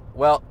right.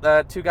 Well,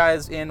 Two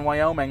Guys in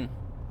Wyoming,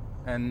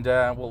 and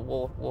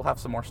we'll have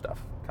some more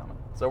stuff coming.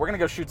 So we're going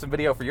to go shoot some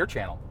video for your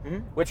channel,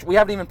 which we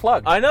haven't even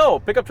plugged. I know.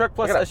 Pickup Truck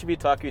Plus SUV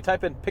Talk. You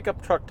type in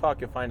Pickup Truck Talk,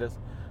 you'll find us.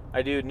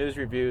 I do news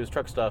reviews,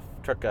 truck stuff,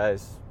 truck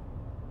guys.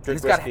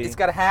 He's got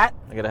a hat.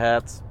 I got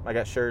hats. I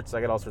got shirts.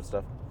 I got all sorts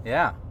of stuff.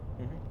 Yeah.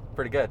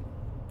 Pretty good.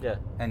 Yeah.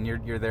 And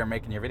you're there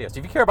making your videos.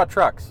 If you care about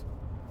trucks,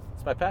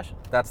 it's my passion.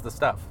 That's the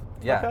stuff.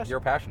 Yeah,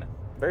 you're passionate.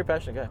 Very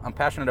passionate guy. I'm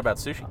passionate about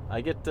sushi.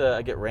 I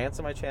get rants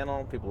on my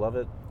channel. People love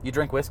it. You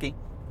drink whiskey?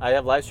 I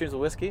have live streams of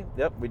whiskey.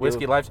 Yep, we do.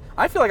 Whiskey live.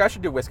 I feel like I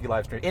should do whiskey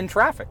live stream in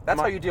traffic. That's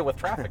how you deal with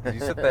traffic. You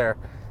sit there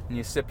and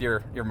you sip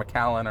your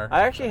Macallan or.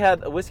 I actually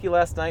had a whiskey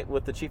last night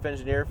with the chief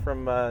engineer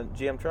from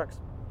GM Trucks.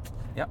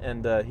 Yeah.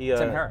 And he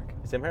Tim Herrick.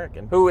 Tim Herrick.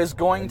 And who is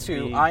going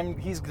to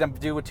he's going to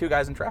do with Two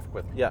Guys in Traffic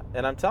with me. Yeah,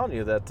 and I'm telling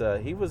you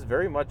that he was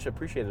very much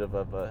appreciative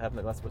of having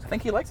a glass of whiskey. I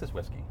think he likes his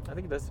whiskey. I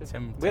think he does too. We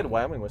Tim. had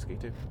Wyoming whiskey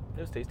too. It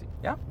was tasty.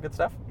 Yeah, good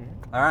stuff.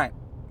 All right.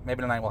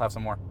 Maybe tonight we'll have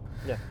some more.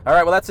 Yeah. All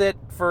right, well that's it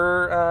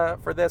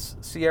for this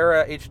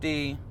Sierra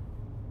HD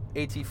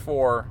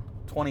AT4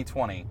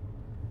 2020.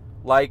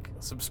 Like,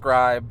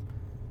 subscribe,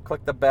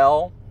 click the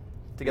bell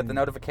to get the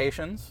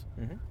notifications.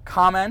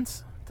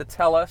 Comment to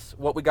tell us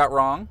what we got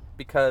wrong,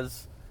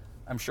 because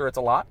I'm sure it's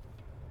a lot.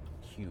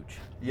 Huge.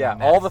 Yeah,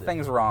 Massive. all the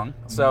things wrong.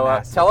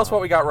 So tell us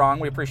what we got wrong.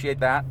 We appreciate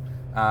that.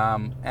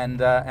 And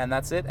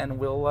that's it. And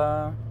we'll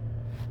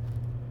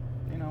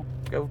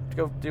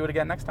go do it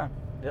again next time.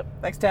 Yep.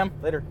 Thanks, Tim.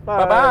 Later.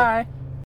 Bye-bye.